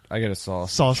you get? I get a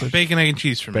sauce. sausage. Bacon, egg, and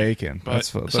cheese for me. Bacon. But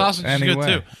That's what- the sausage is anyway.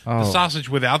 good, too. Oh. The sausage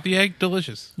without the egg,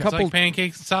 delicious. It's Couple- like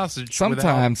pancakes and sausage.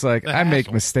 Sometimes, without like, the I make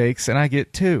hassle. mistakes and I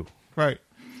get 2. Right.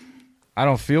 I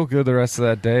don't feel good the rest of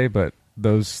that day, but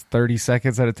those 30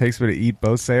 seconds that it takes me to eat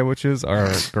both sandwiches are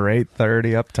a great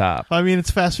 30 up top. I mean,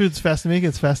 it's fast food. It's fast to make it.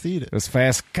 It's fast to eat it. It's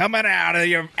fast coming out of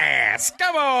your ass.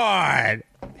 Come on.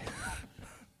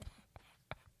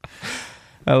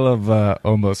 I love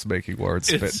almost making words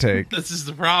spit take. This is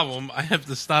the problem. I have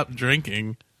to stop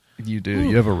drinking. You do.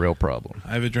 You have a real problem.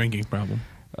 I have a drinking problem.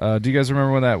 Do you guys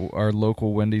remember when our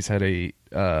local Wendy's had a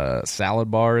salad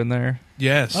bar in there?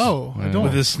 Yes. Oh, I don't.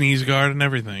 With his sneeze guard and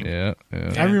everything. Yeah.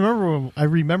 I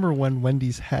remember when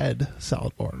Wendy's had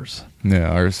salad bars.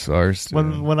 Yeah, ours.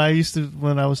 When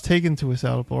I was taken to a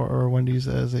salad bar or Wendy's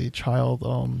as a child,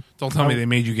 Don't tell me they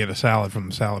made you get a salad from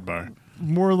the salad bar.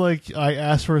 more like I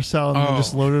asked for a salad and Oh. they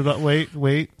just loaded up. Wait,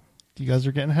 you guys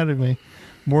are getting ahead of me.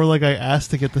 More like I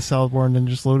asked to get the salad bar and then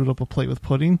just loaded up a plate with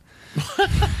pudding.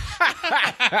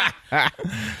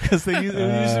 Because it used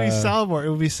to be salad bar. It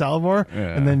would be salad bar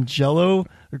and then Jello,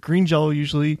 or green Jello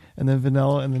usually, and then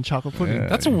vanilla and then chocolate pudding. Yeah.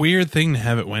 That's a weird thing to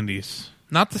have at Wendy's.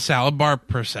 Not the salad bar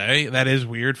per se. That is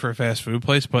weird for a fast food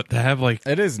place, but to have like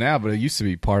It is now, but it used to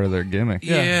be part of their gimmick.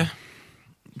 yeah.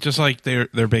 Just like their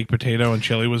baked potato and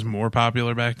chili was more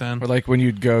popular back then. Or like when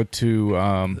you'd go to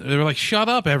They were like, "Shut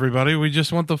up, everybody! We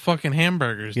just want the fucking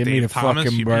hamburgers." give Dave me the Thomas,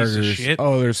 fucking you piece of burgers. shit.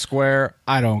 Oh, they're square.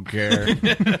 I don't care.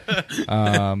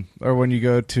 Or when you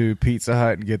go to Pizza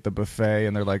Hut and get the buffet,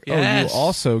 and they're like, "Oh, Yes. you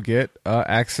also get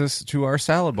access to our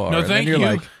salad bar." No, and then thank you're you.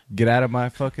 like, "Get out of my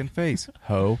fucking face,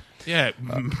 ho!" Yeah,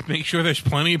 make sure there's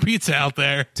plenty of pizza out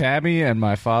there. Tabby and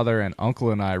my father and uncle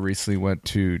and I recently went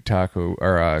to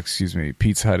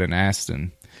Pizza Hut in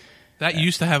Aston. That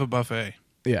used to have a buffet.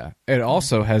 Yeah, it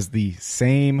also has the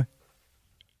same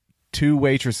two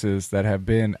waitresses that have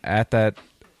been at that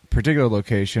particular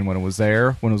location when it was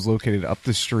located up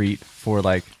the street for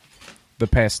like the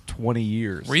past 20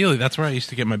 years. Really, that's where I used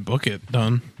to get my book it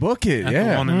done. Book it, At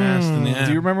yeah. the one in Aston, yeah.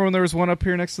 Do you remember when there was one up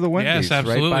here next to the Wendy's? Yes,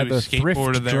 absolutely. Right by We the skateboarded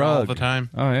thrift there drug. all the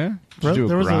time. Oh, yeah? Did you There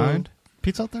do a was grind? a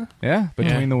pizza out there? Yeah,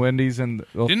 between Yeah. the Wendy's and...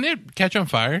 Didn't it catch on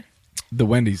fire? the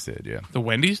Wendy's did, yeah. The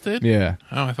Wendy's did? Yeah.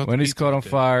 Oh, I thought the Wendy's Pizza caught Hut on did.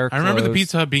 fire. I remember the closed.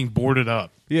 Pizza Hut being boarded up.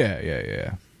 Yeah.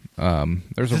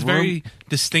 There's It's a a room. very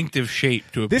distinctive shape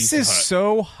to a This Pizza is Hut.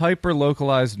 so hyper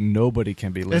localized. Nobody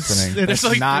can be listening. it's There's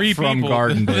like not three from people.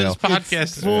 Gardendale. This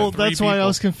podcast is Well, three that's why I people.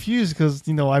 was confused because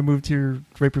I moved here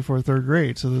right before third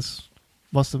grade, so this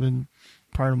must have been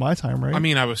prior to my time, right? I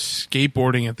mean, I was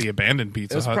skateboarding at the abandoned It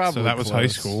Pizza was Hut, probably so that was close. high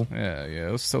school. Yeah.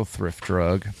 It was still thrift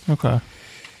drug. okay.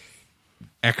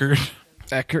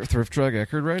 Eckerd, Thrift drug.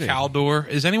 Eckerd Radio. Caldor.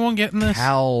 Is anyone getting this?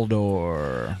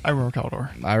 Caldor. I remember Caldor.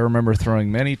 I remember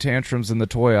throwing many tantrums in the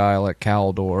toy aisle at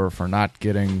Caldor for not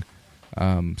getting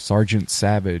Sergeant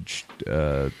Savage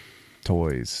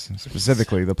toys,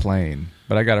 specifically the plane.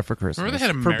 But I got it for Christmas. Remember they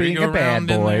had a for being a bad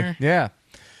merry-go-round in boy. there?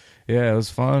 Yeah, it was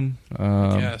fun.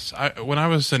 Yes. When I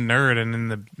was a nerd and in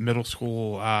the middle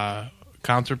school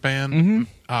concert band,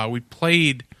 Mm-hmm. we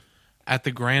played at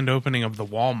the grand opening of the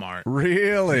Walmart.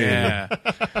 Really? Yeah.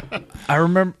 I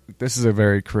remember, this is a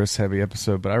very Chris heavy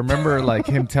episode, but I remember like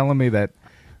him telling me that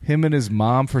him and his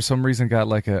mom for some reason got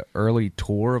like an early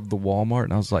tour of the Walmart,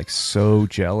 and I was like so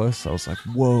jealous. I was like,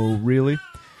 whoa, really?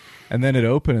 And then it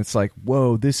opened, it's like,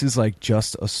 whoa, this is like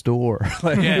just a store.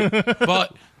 Like, Yeah.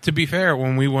 But to be fair,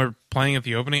 when we were playing at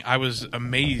the opening, I was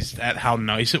amazed at how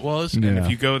nice it was. And Yeah. if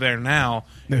you go there now,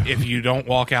 if you don't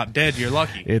walk out dead, you're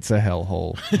lucky. it's a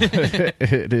hellhole.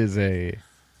 It is a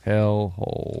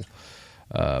hellhole.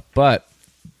 But,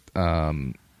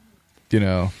 That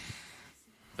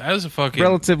was a fucking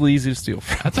relatively easy to steal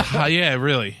from. That's a hot, yeah, it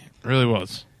really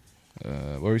was.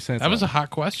 What were you saying? That was a hot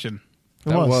question. It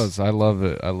That was. was. I love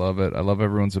it. I love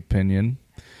everyone's opinion.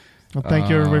 Well, thank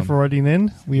you everybody for writing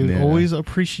in. We yeah. always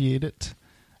appreciate it.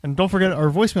 And don't forget our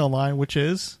voicemail line, which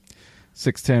is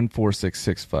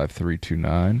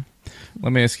 610-466-5329.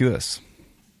 Let me ask you this.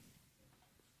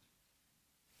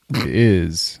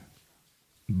 Is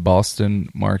Boston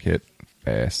Market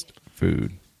fast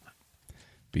food?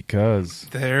 Because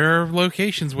There are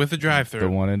locations with a the drive-through.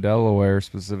 one in Delaware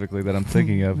specifically that I'm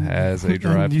thinking of has a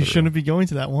drive-through. you shouldn't be going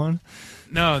to that one.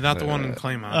 No, not the one in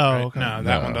Claymont. oh, right? okay. No, that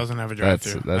No. one doesn't have a That's-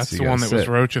 drive-through. that's That's you the one gotta that was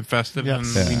sit. roach infested,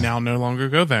 Yes. and we Yeah. now no longer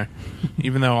go there.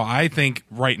 Even though I think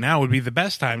right now would be the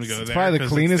best time to go there. probably the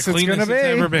 'cause cleanest it's cleanest gonna be.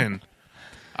 ever been.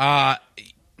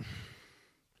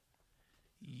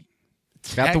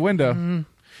 Got the window.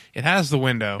 It has the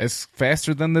window. It's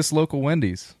faster than this local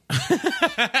Wendy's.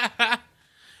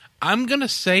 I'm gonna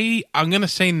say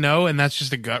no, and that's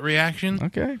just a gut reaction.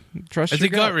 Okay. Trust It's your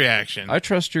a gut reaction. I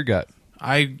trust your gut.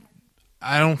 I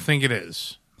don't think it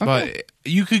is. Okay. But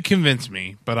you could convince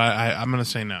me, but I'm going to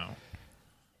say no.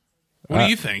 What do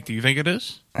you think? Do you think it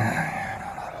is?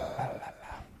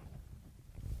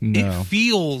 No. It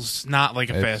feels not like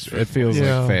a fast food. It feels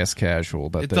Yeah. like fast casual.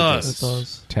 That It they does. just It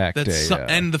does. tacked That's a, so-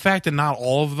 and the fact that not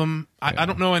all of them, I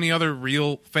don't know any other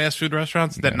real fast food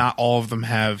restaurants that not all of them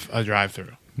have a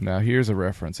drive-through. Now here's a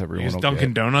reference everyone Is will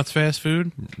Dunkin' get. Donuts fast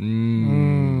food?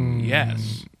 Mm.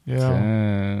 Yes.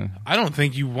 Yeah. I don't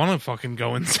think you want to fucking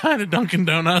go inside a Dunkin'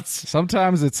 Donuts.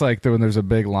 Sometimes it's like when there's a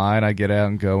big line, I get out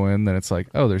and go in. Then it's like,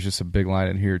 oh, there's just a big line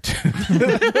in here too.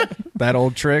 That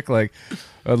old trick, like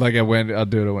I'll do it. I went,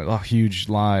 oh, huge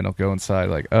line. I'll go inside.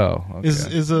 Like, oh, okay.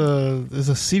 Is a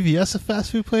CVS a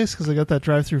fast food place? Because I got that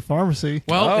drive-through pharmacy.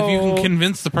 Well, if you Oh. can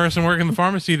convince the person working the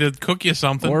pharmacy to cook you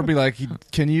something, Or be like,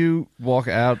 can you walk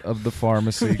out of the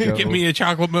pharmacy? Go, give me a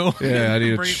chocolate milk. yeah, I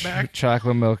need bring it back.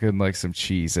 chocolate milk and like some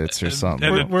Cheez-Its or something.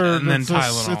 And then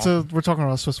Tylenol. We're talking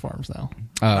about Swiss Farms now.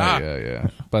 Yeah.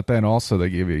 But then also they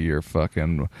give you your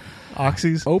fucking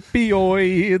Oxys.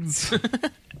 opioids.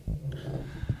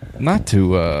 Not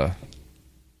to,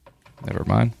 never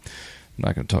mind. I'm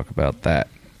not going to talk about that.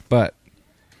 But,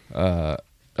 I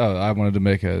wanted to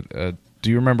make do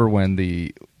you remember when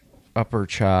the Upper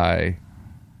Chai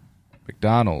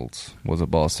McDonald's was a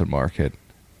Boston Market?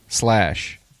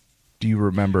 Do you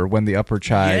remember when the Upper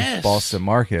Chai Yes. Boston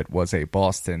Market was a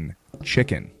Boston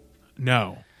chicken?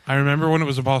 No. I remember when it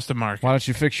was a Boston Market. Why don't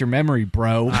you fix your memory,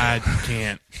 bro? I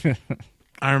can't.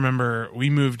 I remember we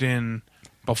moved in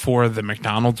before the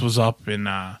McDonald's was up in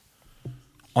on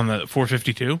the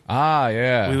 452. Ah,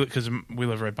 yeah. Because we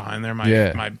live right behind there.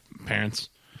 Yeah. My parents.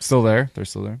 Still there? They're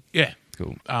still there? Yeah.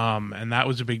 Cool. And that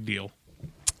was a big deal.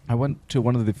 I went to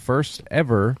one of the first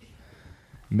ever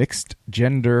mixed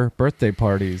gender birthday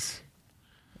parties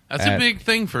That's a big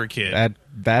thing for a kid. at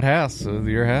that house,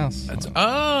 your house.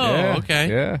 Yeah, Okay.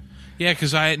 Yeah. Yeah,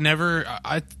 because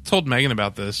I told Megan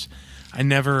about this. I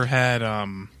never had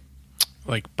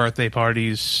like birthday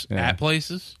parties Yeah. at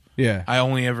places. Yeah. I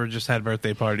only ever just had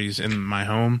birthday parties in my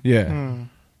home. Yeah.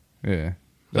 Yeah.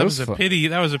 That was a fun. pity.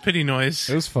 That was a pity noise.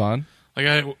 It was fun. Like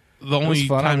the It was only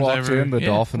fun. I times walked ever, in. The yeah.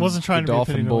 Dolphins, Wasn't trying the to be a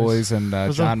Dolphin pity Boys, noise. and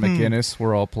Was John a, McGinnis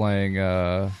were all playing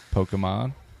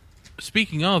Pokemon.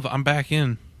 Speaking of, I'm back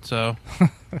in. So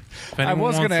if I anyone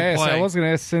was going wants to ask. play- I was going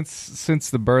to ask since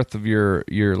the birth of your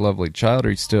lovely child.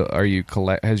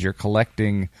 Has your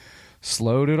collecting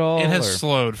slowed at all? It has or-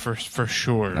 slowed for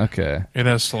sure. Okay. It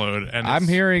has slowed, and I'm it's-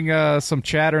 hearing some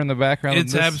chatter in the background.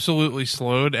 It's of this. absolutely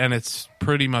slowed, and it's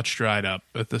pretty much dried up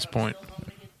at this point.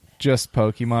 Just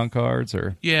Pokemon cards,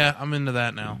 or Yeah, I'm into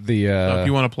that now. the So if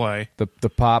you want to play, the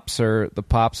pops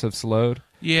have slowed.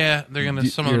 yeah, they're gonna.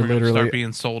 Some of You're them are gonna literally- start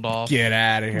being sold off. Get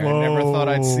out of here! I never thought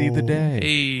I'd see the day.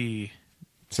 Hey,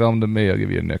 Sell them to me. I'll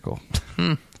give you a nickel.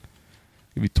 Give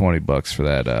you $20 for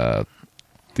that.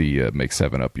 The Make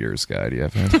 7 Up Yours guy. Do you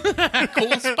have him?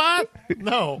 cool spot.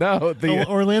 No. No, the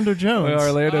Orlando Jones.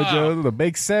 Orlando Jones. The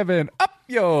Make 7 Up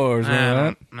Yours.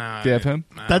 Remember that? Nah, Do you have him?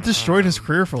 That destroyed his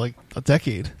career for like a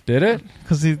decade. Did it?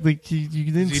 Because you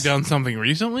didn't. Has he done something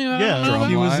recently? that I Yeah, don't know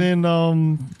he about? was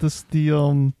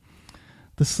in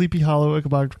the Sleepy Hollow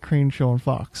Ichabod Crane show on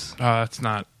Fox. That's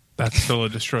not. That's still a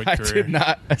destroyed I career. did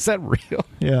not. Is that real?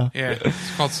 Yeah, Yeah,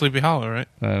 it's called Sleepy Hollow, right?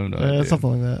 I have no idea.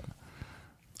 something like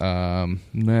that.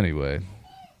 Anyway.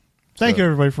 Thank So- you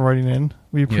everybody for writing in.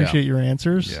 We appreciate your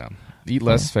answers. Yeah. Eat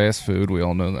less fast food. We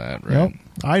all know that, right? Yep,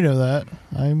 I know that.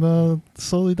 I'm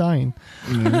slowly dying.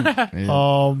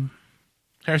 Yeah.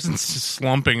 Harrison's just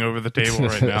slumping over the table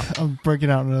right now. I'm breaking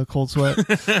out in a cold sweat.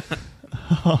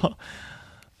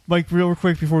 Mike, real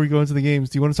quick before we go into the games,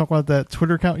 do you want to talk about that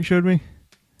Twitter account you showed me?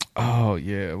 Oh,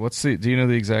 yeah. Do you know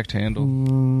the exact handle?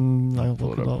 I'll Pull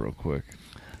look it it up up. real quick.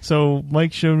 So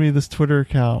Mike showed me this Twitter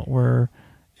account where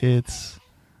it's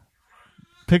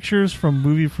pictures from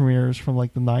movie premieres from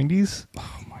like the 90s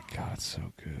Oh, my God. So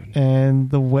good. and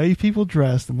the way people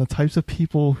dressed and the types of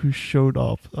people who showed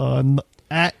up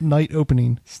at night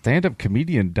opening. Stand-up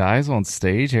comedian dies on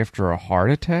stage after a heart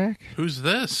attack? Who's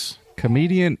this?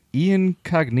 Comedian Ian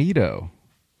Cognito.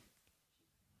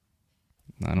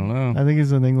 I don't know. I think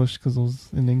it's in English because it was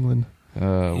in England.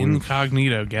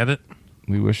 Incognito. Get it?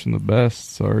 We wish him the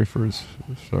best. Sorry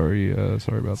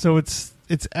about So it's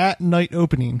at night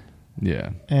opening, Yeah.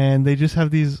 and they just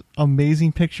have these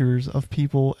amazing pictures of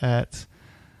people at.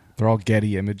 They're all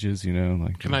Getty images,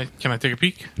 like Can I take a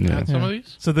peek Yeah. at some of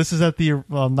these? So this is at the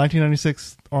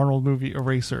 1996 Arnold movie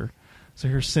Eraser. So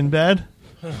here's Sinbad.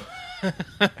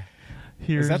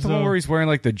 Here's, Is that the one where he's wearing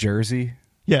like the jersey?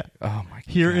 Yeah. Oh my god.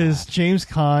 Here is James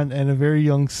Caan and a very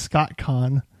young Scott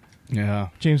Caan. Yeah.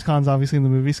 James Caan's obviously in the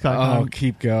movie. Scott Oh, Caan.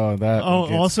 keep going. That Oh,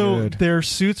 gets also good. their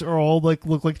suits are all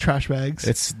look like trash bags.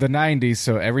 It's the 90s,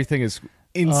 so everything is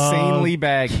insanely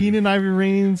baggy. Keenan Ivory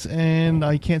Reigns and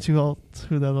I can't see who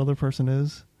that other person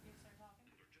is.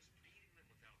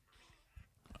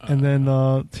 And then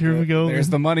here we go. There's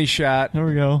the money shot. There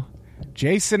we go.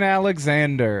 Jason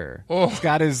Alexander. Oh. He's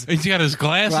got his He's got his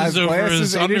glasses over glasses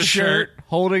his in undershirt.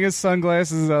 holding his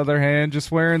sunglasses in the other hand,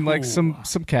 just wearing like some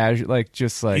casual, like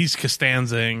just like He's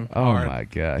Costanzing. oh hard. my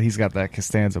god, he's got that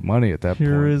Costanza money at that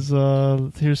Here point. is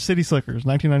here's City Slickers,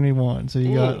 1991. So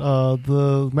you got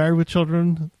the Married with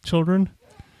Children,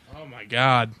 Oh my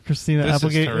God. Christina This is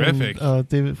Applegate terrific. and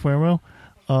David Fuemo.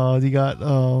 You got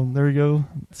there we go,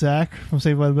 Zach from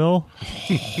Saved by the Bell.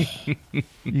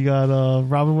 You got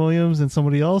Robin Williams and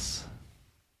somebody else.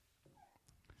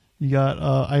 You got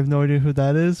I have no idea who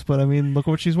that is, but I mean, look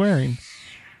what she's wearing.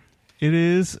 It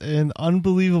is an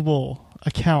unbelievable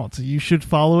account. You should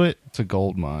follow it. It's a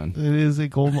gold mine. It is a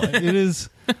gold mine. It is.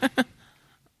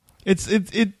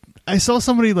 It. I saw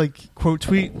somebody like quote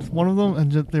tweet one of them,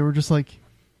 and they were just like,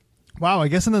 "Wow, I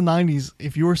guess in the '90s,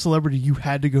 if you were a celebrity, you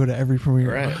had to go to every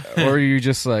premiere." Right. Or you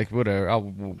just like, whatever,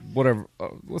 whatever,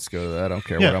 let's go to that. I don't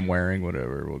care Yeah. what I'm wearing,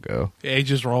 whatever, we'll go. They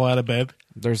just roll out of bed.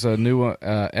 There's a new one,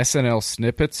 SNL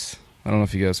Snippets. I don't know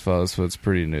if you guys follow this, but it's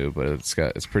pretty new, but it's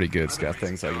pretty good. It's got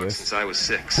things like this. Since I was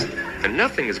 6, and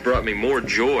nothing has brought me more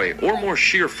joy or more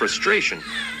sheer frustration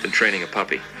than training a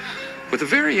puppy. With a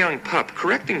very young pup,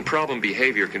 correcting problem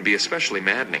behavior can be especially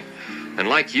maddening. And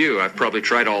like you, I've probably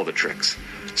tried all the tricks.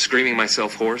 Screaming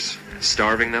myself hoarse,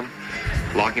 starving them,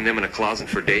 locking them in a closet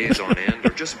for days on end, or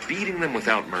just beating them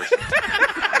without mercy. But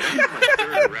after my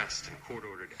third arrest and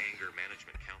court-ordered anger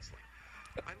management counseling,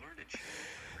 I learned it.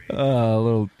 A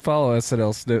little follow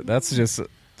SNL Snip. That's just,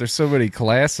 there's so many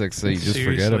classics that you just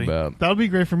forget Seriously. about. That would be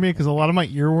great for me because a lot of my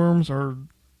earworms are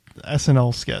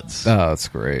SNL skits. Oh, that's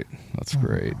great. That's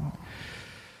great.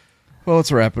 Well,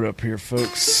 let's wrap it up here,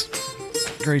 folks.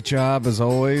 Great job, as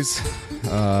always. We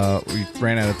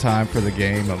ran out of time for the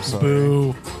game. I'm sorry.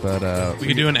 Boo. But We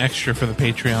could do an extra for the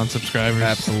Patreon subscribers.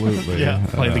 absolutely. Yeah.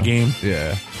 Play the game.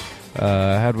 Yeah.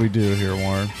 How'd we do here,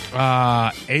 Warren?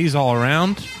 A's all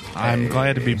around. I'm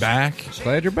glad to be back.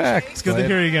 Glad you're back. It's good to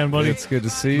hear you again, buddy. It's good to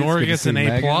see you. Nora It's good to gets see an A+.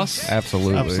 Megan.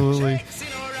 Absolutely. Absolutely.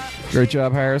 Great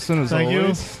job, Harrison, as Thank you.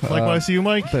 always. Likewise to you,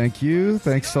 Mike. Thank you.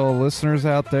 Thanks to all the listeners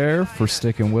out there for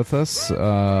sticking with us.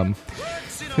 I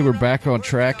think we're back on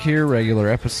track here, regular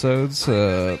episodes.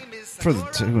 Who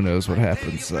knows what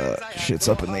happens. Shit's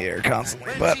up in the air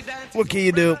constantly. But what can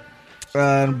you do?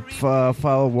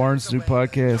 Follow Warren's new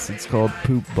podcast. It's called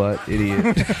Poop Butt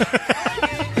Idiot.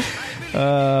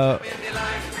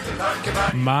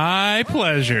 My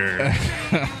pleasure.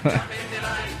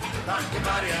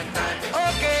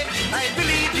 Okay, I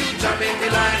believe you. Jump in the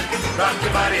line, rock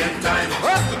your body in time.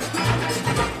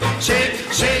 Whoop. Shake,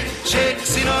 shake, shake,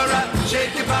 Sinora,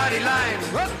 shake your body line.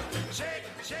 Whoop. Shake,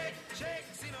 shake, shake,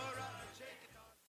 Sinora.